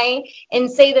lie and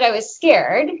say that I was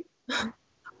scared,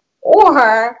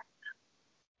 or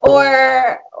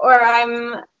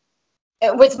I'm,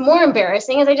 what's more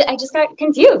embarrassing is I just got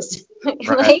confused.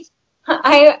 Right.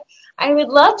 Like, I would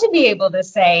love to be able to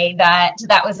say that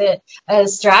was a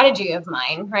strategy of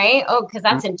mine, right? Oh, because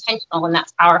that's intentional and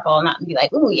that's powerful, and not be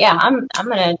like, oh yeah, I'm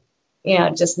gonna,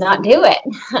 just not do it.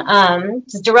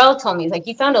 Because Darrell told me, he's like,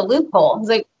 you found a loophole. I was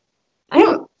like, I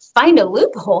don't find a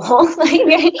loophole.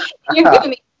 Like, you're giving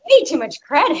me way too much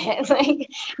credit. Like,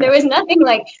 there was nothing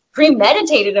like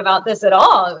premeditated about this at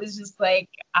all. It was just like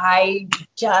I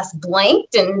just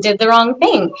blanked and did the wrong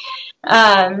thing.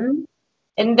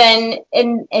 And then,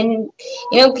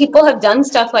 people have done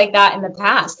stuff like that in the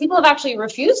past. People have actually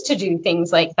refused to do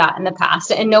things like that in the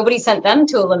past, and nobody sent them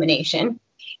to elimination.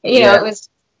 It was,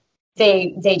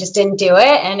 they just didn't do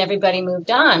it, and everybody moved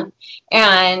on.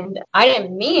 And I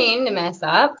didn't mean to mess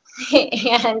up,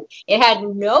 and it had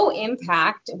no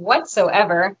impact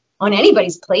whatsoever on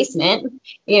anybody's placement.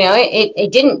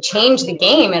 It didn't change the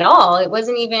game at all. It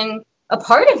wasn't even a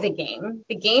part of the game.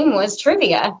 The game was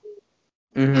trivia.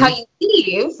 Mm-hmm. How you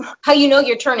leave, how you know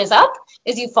your turn is up,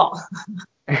 is you fall.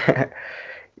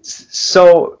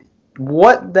 So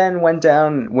what then went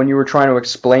down when you were trying to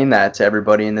explain that to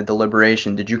everybody in the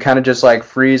deliberation? Did you kind of just like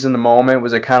freeze in the moment?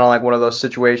 Was it kind of like one of those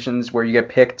situations where you get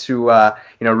picked to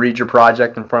read your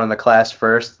project in front of the class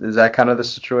first? Is that kind of the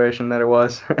situation that it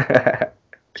was?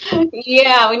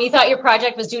 Yeah, when you thought your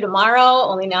project was due tomorrow,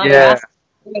 only now you're asking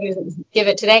to give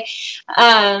it today.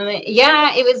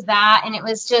 It was that, and it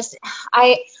was just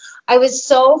I was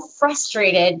so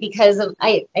frustrated because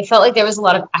I felt like there was a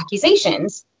lot of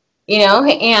accusations,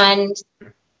 and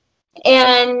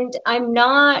I'm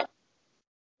not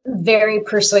a very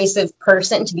persuasive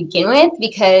person to begin with,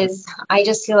 because I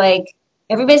just feel like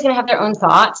everybody's gonna have their own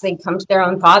thoughts. They come to their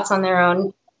own thoughts on their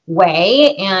own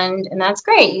way, and that's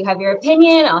great. You have your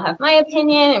opinion, I'll have my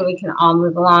opinion, and we can all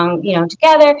move along,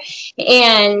 together.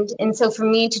 And so for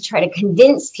me to try to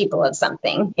convince people of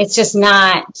something, it's just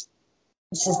not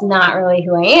really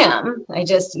who I am. I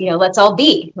just,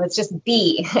 let's just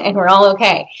be, and we're all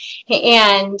okay.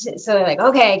 And so they're like,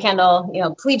 okay,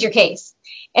 Kendall, plead your case.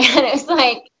 And it's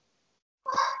like,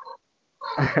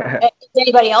 is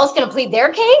anybody else going to plead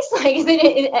their case? Like,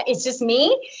 it's just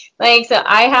me? Like, so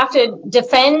I have to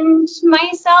defend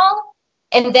myself,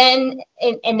 and then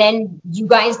you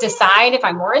guys decide if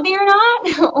I'm worthy or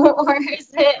not? Or is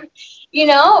it,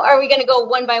 are we going to go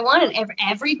one by one, and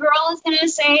every girl is going to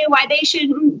say why they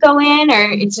shouldn't go in?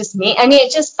 Or it's just me? I mean,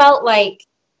 it just felt like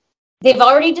they've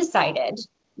already decided.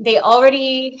 They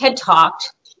already had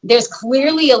talked. There's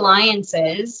clearly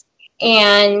alliances,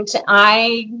 and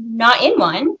I'm not in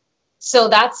one. So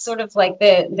that's sort of like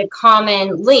the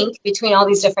common link between all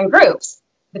these different groups.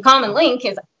 The common link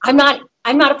is I'm not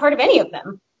a part of any of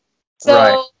them.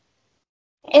 So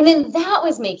And then that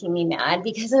was making me mad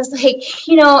because I was like,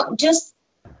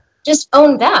 just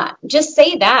own that. Just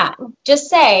say that. Just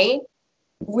say,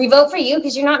 we vote for you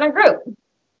because you're not in our group.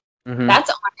 Mm-hmm.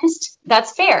 That's honest.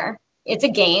 That's fair. It's a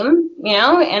game,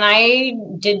 and I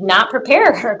did not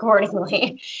prepare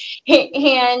accordingly.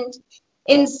 And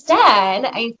instead,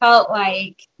 I felt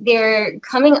like they're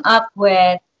coming up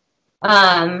with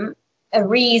a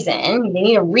reason. They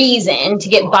need a reason to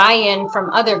get buy-in from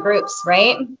other groups,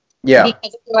 right? Yeah.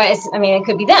 Because otherwise, it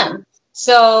could be them.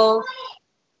 So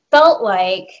felt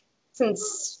like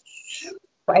since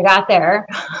I got there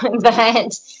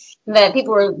that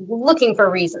people were looking for a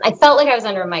reason. I felt like I was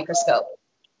under a microscope.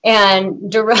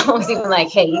 And Darrell was even like,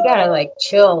 hey, you gotta like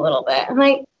chill a little bit. I'm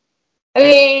like,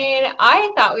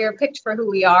 I thought we were picked for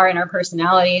who we are and our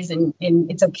personalities, and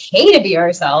it's okay to be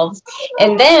ourselves.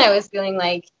 And then I was feeling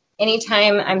like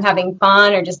anytime I'm having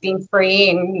fun or just being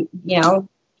free and,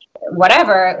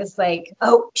 whatever, it was like,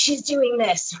 oh, she's doing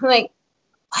this. I'm like,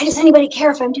 why does anybody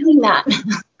care if I'm doing that?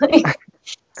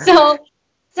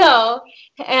 So,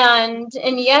 and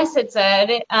yes, it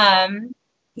said,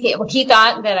 he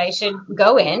thought that I should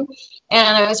go in,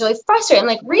 and I was really frustrated. I'm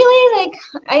like, really? Like,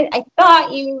 I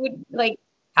thought you would like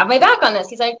have my back on this.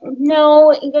 He's like,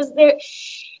 no. He goes,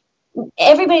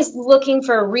 everybody's looking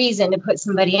for a reason to put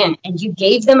somebody in, and you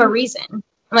gave them a reason.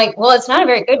 I'm like, well, it's not a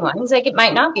very good one. He's like, it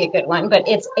might not be a good one, but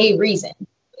it's a reason.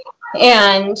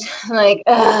 And I'm like,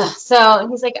 ugh. So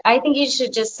he's like, I think you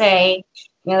should just say,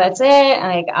 that's it.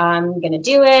 Like, I'm going to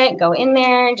do it. Go in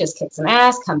there, just kick some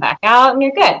ass, come back out, and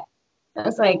you're good. I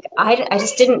was like, I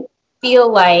just didn't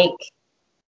feel like,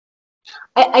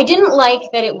 I didn't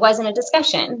like that it wasn't a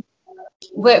discussion.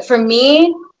 But for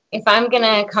me, if I'm going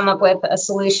to come up with a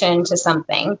solution to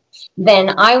something,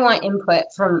 then I want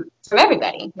input from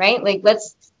everybody, right? Like,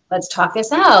 let's talk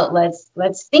this out.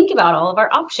 Let's think about all of our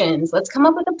options. Let's come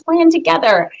up with a plan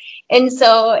together. And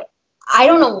so I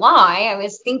don't know why I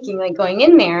was thinking, like, going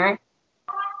in there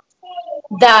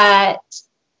that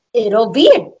it'll be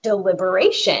a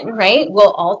deliberation, right?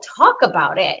 We'll all talk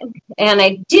about it. And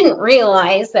I didn't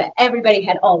realize that everybody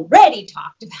had already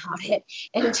talked about it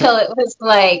until it was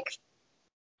like,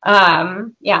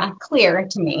 clear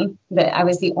to me that I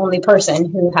was the only person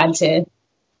who had to,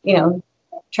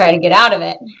 try to get out of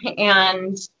it.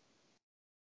 And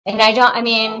I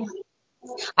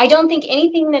don't think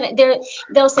anything that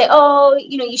they'll say, oh,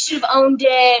 you should have owned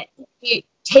it. You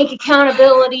take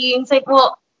accountability. And it's like,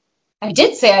 well, I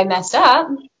did say I messed up.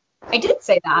 I did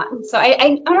say that. So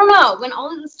I don't know. When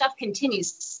all of this stuff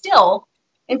continues still,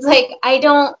 it's like I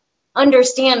don't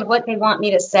understand what they want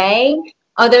me to say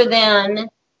other than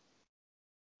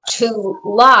to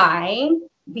lie.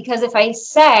 Because if I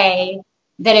say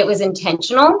that it was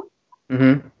intentional,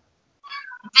 then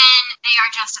they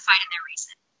are justified in their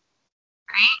reason.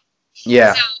 Right?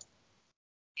 Yeah. So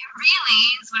it really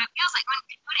is what it feels like.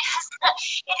 But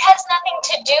it has nothing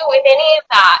to do with any of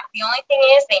that. The only thing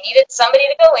is they needed somebody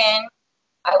to go in.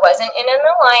 I wasn't in an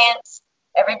alliance.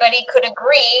 Everybody could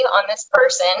agree on this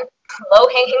person,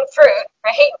 low-hanging fruit,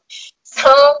 right?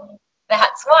 So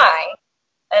that's why.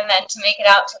 And then to make it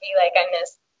out to be like I'm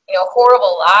this,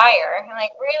 horrible liar. I'm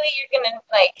like, really? You're going to,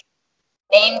 like,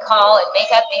 name call and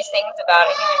make up these things about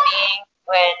a human being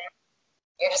when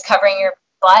you're just covering your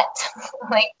butt?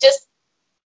 Like, just,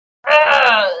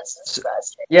 this is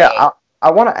frustrating. Yeah,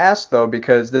 I want to ask, though,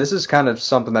 because this is kind of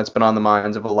something that's been on the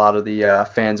minds of a lot of the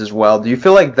fans as well. Do you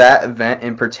feel like that event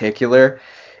in particular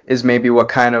is maybe what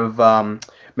kind of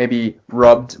maybe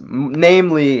rubbed,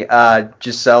 namely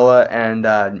Gisela and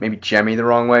maybe Jemmye the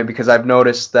wrong way? Because I've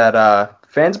noticed that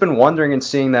fans been wondering and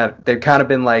seeing that they've kind of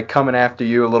been like coming after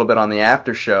you a little bit on the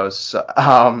after shows.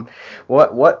 So,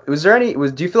 what was there any?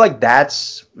 Do you feel like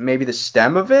that's maybe the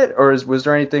stem of it, or was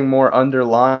there anything more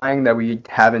underlying that we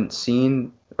haven't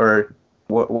seen, or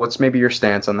what's maybe your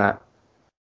stance on that?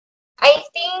 I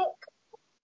think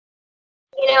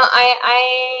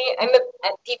I'm a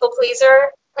people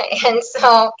pleaser, and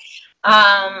so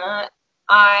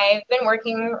I've been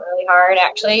working really hard,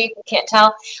 actually, you can't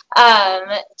tell,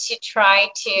 to try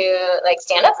to, like,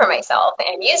 stand up for myself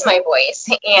and use my voice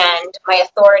and my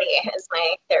authority, as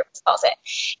my therapist calls it.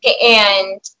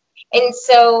 And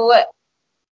so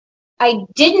I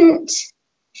didn't.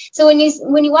 So when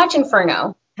you watch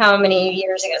Inferno, how many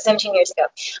years ago? 17 years ago,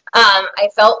 I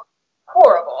felt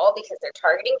horrible because they're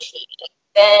targeting Katie.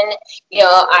 Then,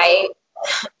 I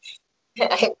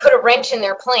put a wrench in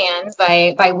their plans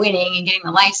by winning and getting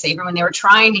the lifesaver when they were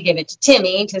trying to give it to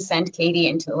Timmy to send Katie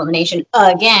into elimination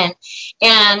again.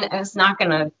 And I was not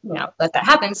going to, let that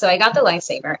happen. So I got the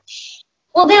lifesaver.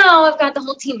 Well, now I've got the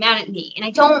whole team mad at me, and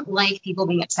I don't like people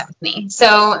being upset with me. So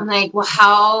I'm like, well,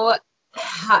 how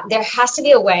there has to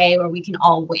be a way where we can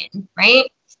all win,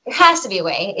 right? There has to be a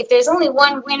way. If there's only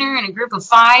one winner in a group of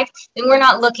 5, then we're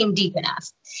not looking deep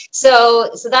enough. So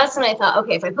that's when I thought,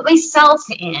 okay, if I put myself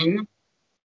in,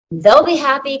 they'll be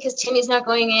happy because Timmy's not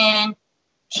going in.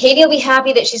 Katie will be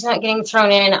happy that she's not getting thrown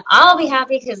in. I'll be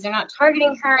happy because they're not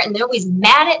targeting her and they're always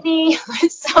mad at me.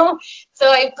 so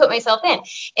I put myself in.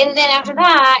 And then after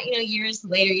that, years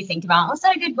later, you think about, was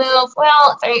that a good move?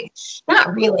 Well,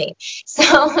 not really.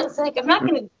 So it's like, I'm not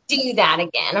going to do that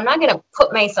again. I'm not going to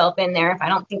put myself in there if I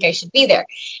don't think I should be there.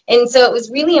 And so it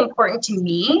was really important to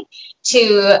me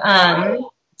to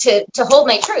hold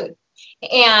my truth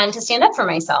and to stand up for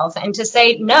myself and to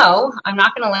say, no, I'm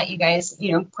not going to let you guys,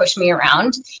 push me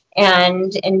around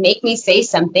and make me say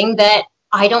something that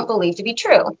I don't believe to be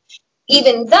true,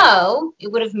 even though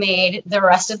it would have made the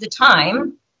rest of the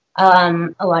time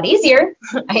a lot easier,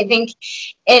 I think.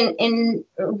 And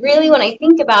really, when I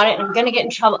think about it, I'm going to get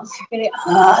in trouble.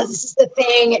 This is the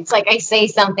thing. It's like I say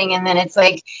something and then it's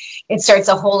like it starts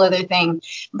a whole other thing.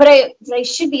 But I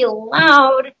should be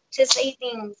allowed to say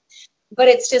things. But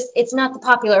it's not the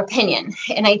popular opinion.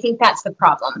 And I think that's the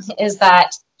problem, is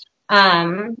that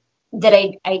I've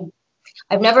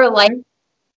never liked,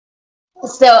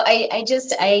 so I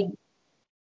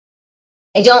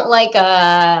don't like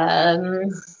a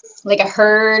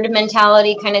herd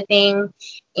mentality kind of thing.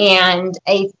 And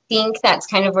I think that's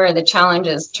kind of where the challenge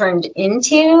is turned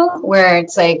into, where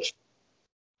it's like,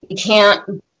 you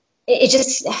can't, it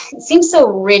seems so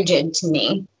rigid to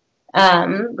me.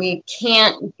 You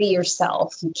can't be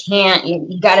yourself.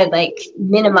 You gotta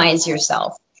minimize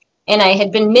yourself. And I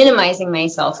had been minimizing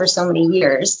myself for so many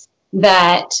years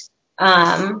that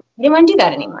I didn't want to do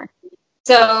that anymore.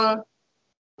 So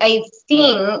I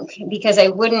think because I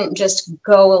wouldn't just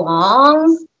go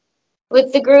along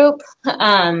with the group,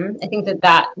 I think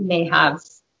that may have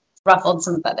ruffled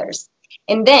some feathers.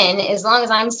 And then as long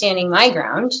as I'm standing my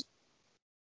ground,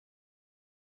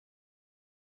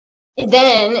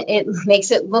 then it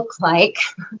makes it look like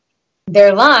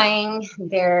they're lying,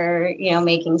 they're,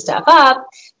 making stuff up,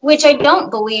 which I don't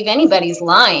believe anybody's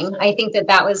lying. I think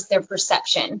that was their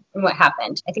perception and what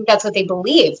happened. I think that's what they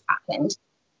believe happened,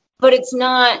 but it's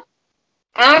not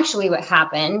actually what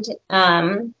happened.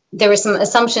 There were some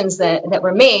assumptions that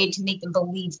were made to make them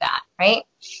believe that, right?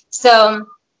 So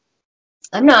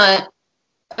I'm not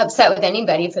upset with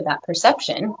anybody for that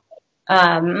perception.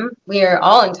 We are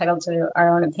all entitled to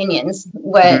our own opinions.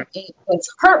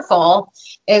 What's hurtful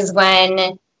is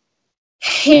when,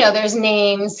 there's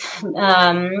names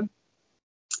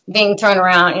being thrown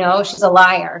around, oh, she's a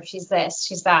liar, she's this,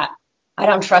 she's that, I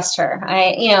don't trust her.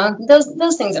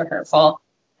 Those things are hurtful.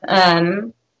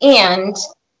 And,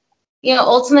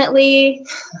 ultimately,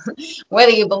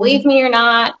 whether you believe me or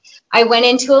not, I went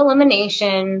into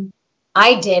elimination.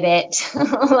 I did it.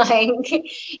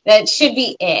 That should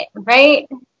be it, right?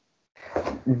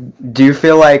 Do you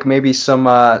feel like maybe some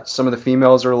of the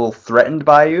females are a little threatened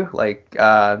by you,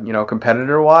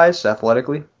 competitor wise,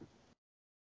 athletically?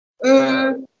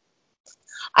 I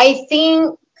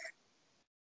think,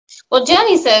 well,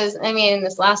 Jenny says, in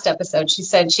this last episode, she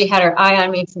said she had her eye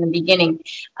on me from the beginning.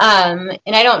 And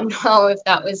I don't know if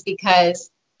that was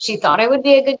because she thought I would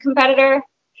be a good competitor.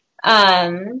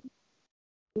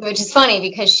 Which is funny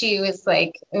because she was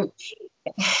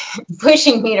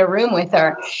pushing me to room with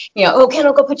her, oh,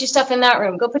 Kendall, go put your stuff in that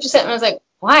room. Go put your stuff. And I was like,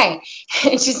 why?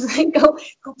 And she's like, go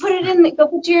put it in, go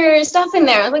put your stuff in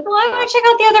there. I was like, well, I want to check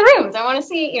out the other rooms. I want to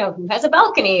see, who has a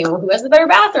balcony, who has the better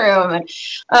bathroom.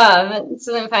 And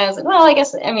so then finally I was like, well, I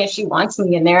guess, if she wants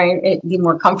me in there, it'd be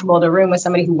more comfortable to room with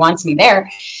somebody who wants me there.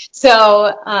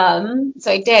 So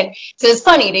I did. So it's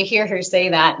funny to hear her say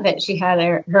that she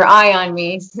had her eye on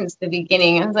me since the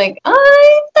beginning. I was like,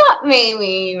 I thought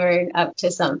maybe you were up to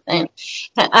something.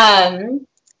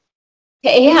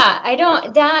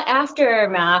 That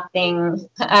aftermath thing,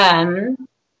 that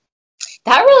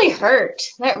really hurt.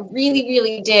 That really,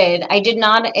 really did. I did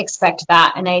not expect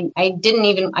that. And I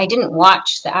didn't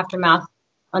watch the aftermath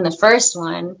on the first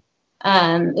one.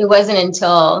 It wasn't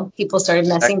until people started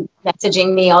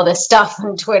messaging me all this stuff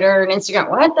on Twitter and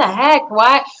Instagram. What the heck?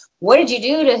 What did you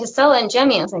do to Hisela and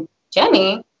Jemmye? I was like,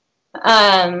 Jemmye?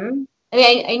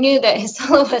 I knew that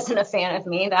Hisela wasn't a fan of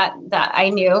me. That I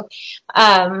knew.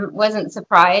 Wasn't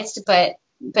surprised, but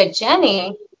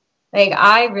Jemmye,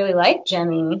 I really like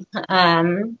Jemmye.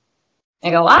 A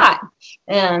lot.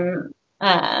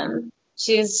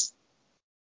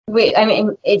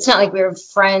 It's not like we were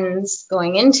friends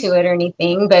going into it or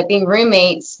anything, but being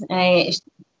roommates,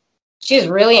 she was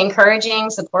really encouraging,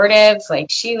 supportive.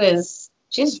 She's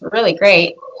really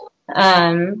great.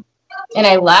 and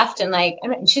I left, and like, I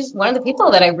mean, she's one of the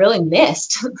people that I really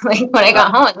missed. Like when I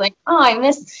got home, I was like, oh, I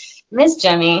miss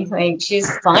Jemmy. Like she's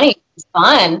funny, she's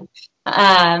fun.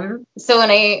 So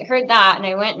when I heard that and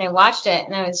I went and I watched it,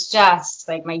 and I was just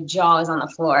like, my jaw was on the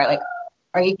floor. Like,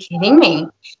 are you kidding me?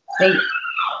 Like,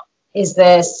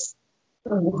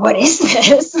 what is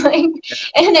this? Like,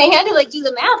 and I had to like do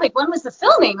the math. Like, when was the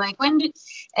filming? Like, and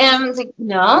I was like,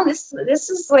 no, this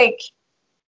is like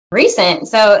recent.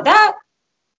 So that,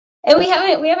 and we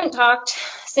haven't talked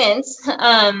since. So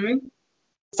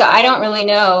I don't really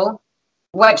know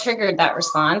what triggered that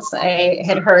response. I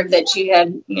had heard that she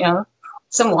had,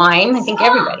 some wine. I think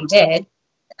everybody did.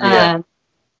 Yeah.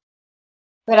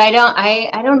 But I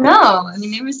don't know. I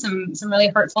mean, there was some really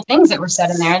hurtful things that were said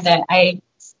in there that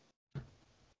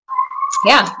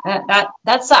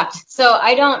that sucked. So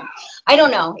I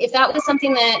don't know if that was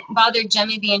something that bothered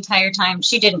Jemmy the entire time.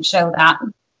 She didn't show that.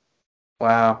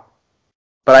 Wow.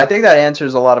 But I think that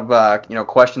answers a lot of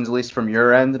questions, at least from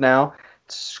your end now,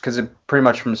 because pretty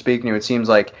much from speaking to you, it seems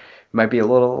like it might be a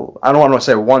little, I don't want to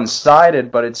say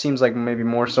one-sided, but it seems like maybe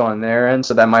more so on their end,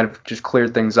 so that might have just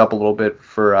cleared things up a little bit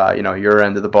for your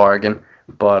end of the bargain.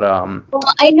 But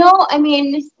well, I know, I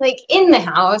mean, like in the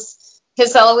house,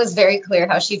 Gisela was very clear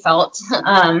how she felt,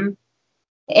 and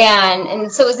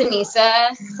so was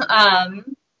Aneesa.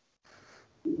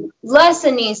 Less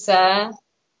Aneesa.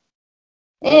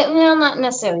 Well, not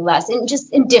necessarily less,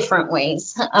 just in different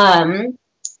ways.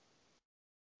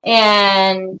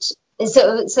 And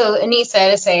so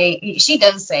Aneesa she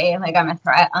does say, like, I'm a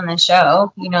threat on the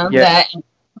show, that,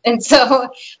 and so,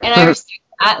 and I respect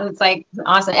that. It's like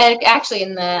awesome. And actually,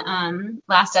 in the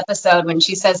last episode, when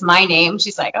she says my name,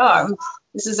 she's like, oh,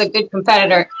 this is a good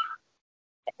competitor.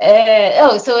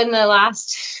 So in the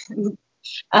last,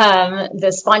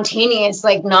 the spontaneous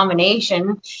like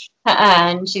nomination,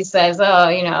 and she says,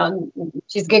 oh,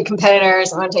 she's a good competitor,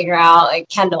 so I want to take her out, like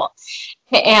Kendall.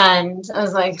 And I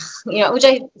was like, which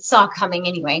I saw coming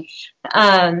anyway.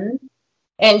 And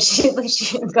she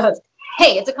goes,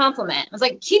 hey, it's a compliment. I was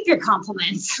like, keep your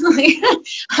compliments. But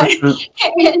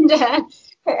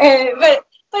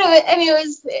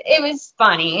it was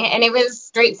funny, and it was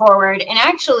straightforward. And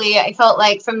actually, I felt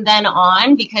like from then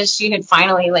on, because she had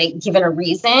finally like given a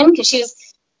reason, because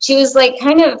she was like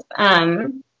kind of,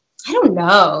 I don't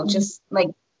know, just like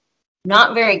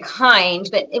not very kind,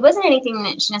 but it wasn't anything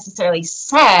that she necessarily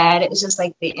said. It was just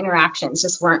like the interactions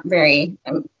just weren't very,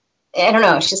 I don't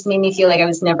know, it just made me feel like I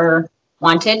was never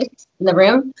wanted in the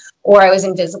room, or I was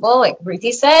invisible, like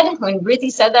Ruthie said. When Ruthie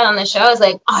said that on the show, I was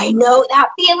like, I know that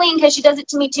feeling, because she does it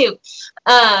to me too.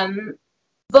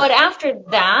 But after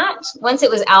that, once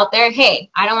it was out there, hey,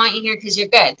 I don't want you here because you're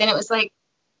good, then it was like,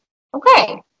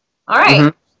 okay, all right.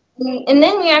 Mm-hmm. And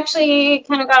then we actually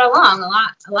kind of got along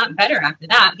a lot better after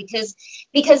that,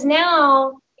 because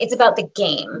now it's about the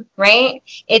game, right?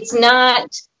 It's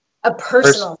not a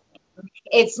personal thing.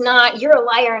 It's not, you're a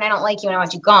liar and I don't like you and I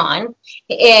want you gone.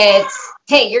 It's,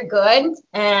 hey, you're good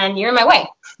and you're in my way.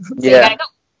 So you gotta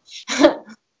go.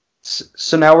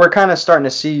 So now we're kind of starting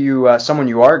to see you, someone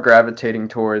you are gravitating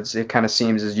towards, it kind of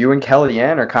seems, is you and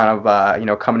Kellyanne are kind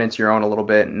of, coming into your own a little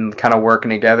bit and kind of working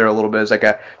together a little bit as like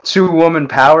a two-woman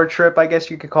power trip, I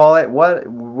guess you could call it.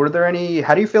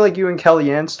 How do you feel like you and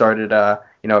Kellyanne started,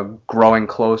 growing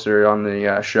closer on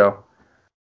the show?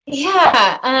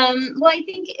 Yeah, well, I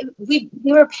think we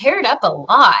were paired up a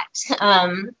lot,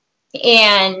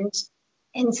 and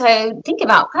so I think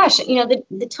about, gosh,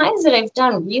 the times that I've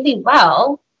done really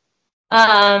well,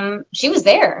 she was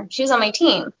there. She was on my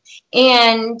team.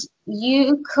 And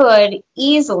you could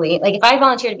easily, like if I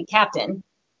volunteered to be captain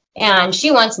and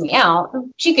she wants me out,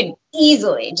 she could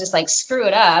easily just like screw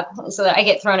it up so that I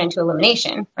get thrown into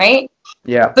elimination, right?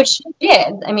 Yeah. But she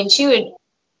did. I mean,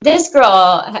 this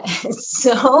girl is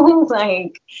so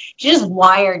like, she's just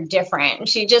wired different.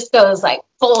 She just goes like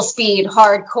full speed,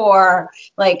 hardcore,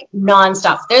 like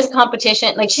nonstop. There's a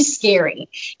competition, like she's scary.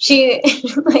 She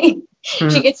like,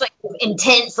 she gets like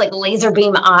intense, like laser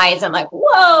beam eyes. I'm like,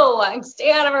 whoa, I'm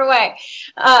stay out of her way.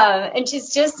 And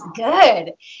she's just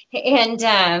good. And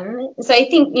so I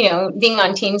think, being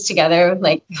on teams together,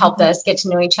 like helped us get to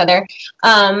know each other.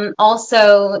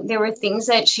 Also, there were things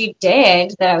that she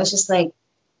did that I was just like,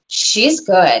 she's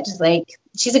good. Like,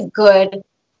 she's a good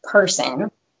person,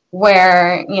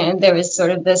 where, there was sort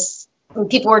of this,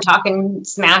 people were talking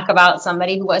smack about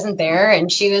somebody who wasn't there.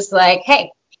 And she was like,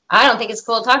 hey, I don't think it's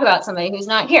cool to talk about somebody who's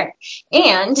not here.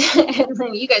 And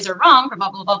then you guys are wrong for blah,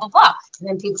 blah, blah, blah, blah. And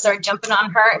then people started jumping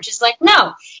on her and she's like,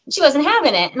 no, and she wasn't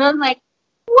having it. And I'm like,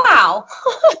 wow,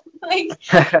 like,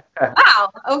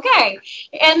 wow, okay.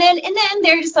 And then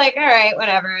they're just like, all right,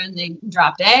 whatever. And they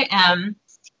dropped it.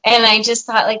 And I just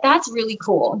thought, like, that's really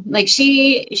cool. Like,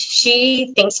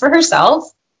 she thinks for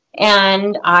herself,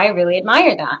 and I really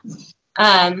admire that.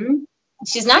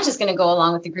 She's not just going to go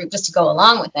along with the group just to go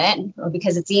along with it or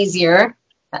because it's easier.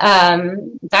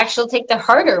 In fact, she'll take the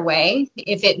harder way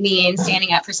if it means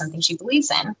standing up for something she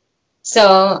believes in.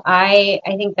 So I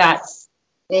think that's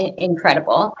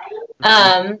incredible.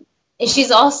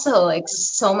 She's also like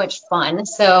so much fun.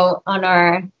 So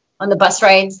on the bus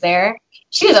rides there,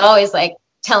 she was always like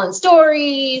telling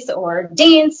stories or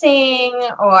dancing,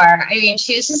 or I mean,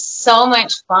 she was just so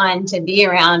much fun to be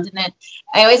around. And then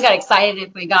I always got excited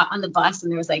if we got on the bus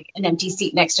and there was like an empty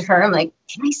seat next to her. I'm like,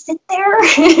 can I sit there?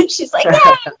 She's like,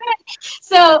 yeah.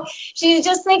 So she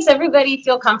just makes everybody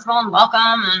feel comfortable and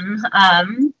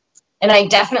welcome. And I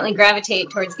definitely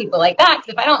gravitate towards people like that,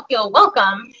 because if I don't feel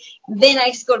welcome, then I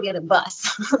just go to the other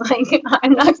bus. Like,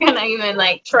 I'm not gonna even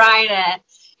like try to,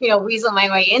 weasel my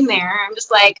way in there. I'm just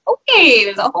like, okay,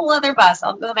 there's a whole other bus.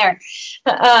 I'll go there.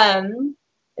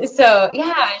 So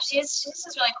yeah, she's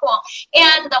just really cool.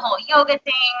 And the whole yoga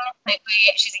thing, like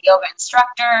she's a yoga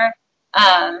instructor.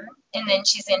 And then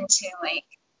she's into like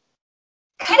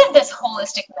kind of this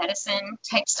holistic medicine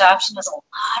type stuff. She knows a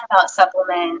lot about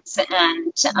supplements,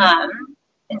 and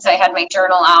so I had my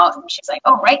journal out, and she's like,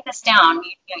 "Oh, write this down.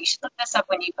 You should look this up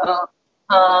when you go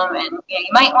home, and you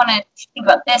might want to think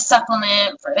about this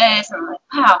supplement for this." And I'm like,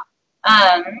 "Wow."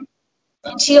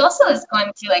 And she also is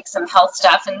going through like some health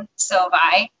stuff, and so have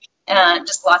I.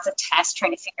 Just lots of tests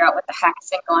trying to figure out what the heck has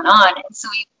been going on. And so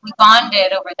we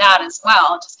bonded over that as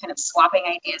well, just kind of swapping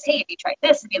ideas. Hey, have you tried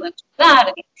this? Have you looked at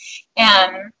that?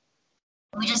 And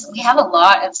we have a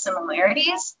lot of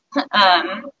similarities.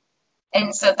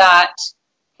 And so that's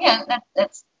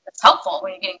helpful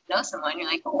when you're getting to know someone. You're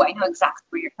like, oh, I know exactly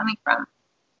where you're coming from.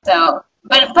 So,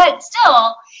 but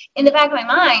still, in the back of my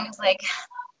mind, it's like,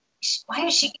 why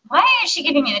is she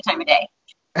giving me the time of day?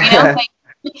 Like,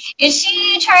 is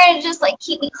she trying to just like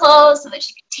keep me close so that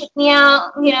she can take me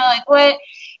out? Like what?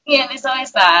 There's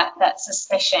always that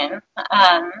suspicion.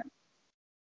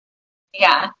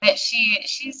 Yeah, but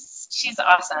she's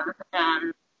awesome.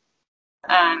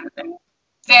 I'm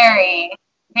very,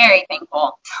 very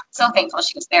thankful. So thankful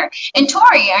she was there. And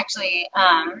Tori actually,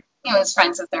 was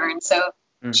friends with her, and so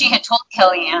she had told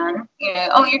Kellyanne,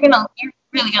 oh, you're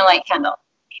really gonna like Kendall.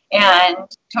 And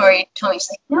Tori told me, she's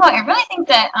like, no, I really think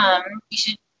that you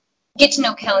should get to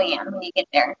know Kellyanne when you get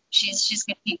there. She's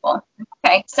good people.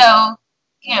 Okay, so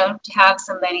to have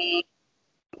somebody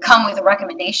come with a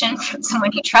recommendation from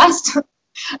someone you trust,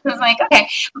 I was like, okay,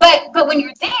 but when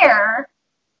you're there,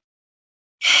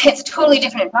 it's a totally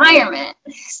different environment.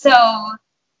 So,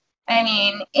 I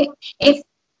mean,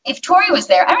 if Tori was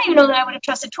there, I don't even know that I would have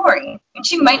trusted Tori, and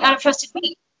she might not have trusted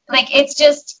me. Like, it's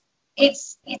just.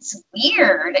 It's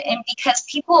weird, and because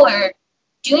people are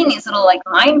doing these little like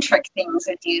mind trick things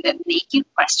with you that make you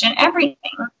question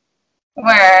everything.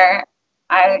 Where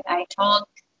I told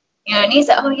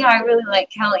Anissa, oh yeah, I really like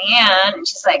Kellyanne, and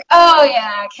she's like, oh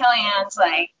yeah, Kellyanne's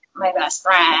like my best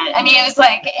friend. I mean, it was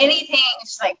like anything.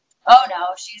 She's like, oh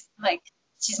no,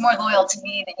 she's more loyal to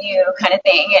me than you, kind of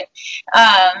thing,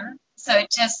 and so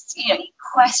it just, you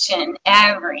question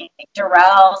everything.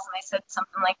 Darrell, somebody said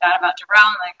something like that about Darrell.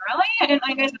 I'm like, really? I didn't know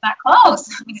you guys were that close.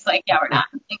 He's like, yeah, we're not.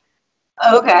 Like,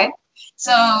 okay.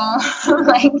 So,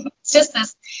 like, it's just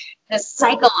this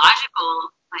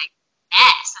psychological, like,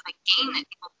 mess of a game that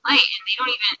people play, and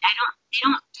they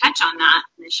don't touch on that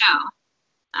in the show.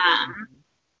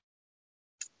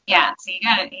 Yeah, so you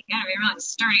gotta be really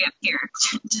sturdy up here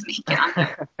to make it on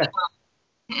there.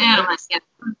 Unless, yeah.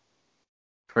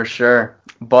 For sure.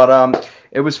 But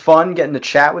it was fun getting to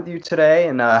chat with you today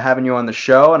and having you on the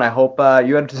show, and I hope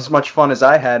you had as much fun as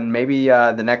I had, and maybe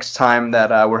the next time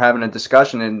that we're having a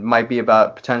discussion, it might be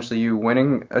about potentially you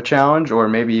winning a challenge or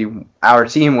maybe our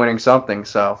team winning something.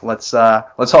 So let's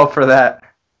hope for that.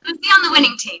 Let's be on the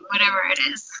winning team, whatever it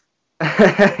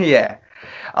is. Yeah.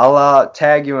 I'll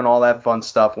tag you and all that fun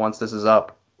stuff once this is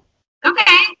up.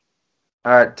 Okay.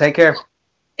 All right. Take care.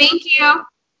 Thank you.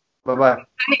 Bye-bye.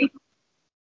 Bye.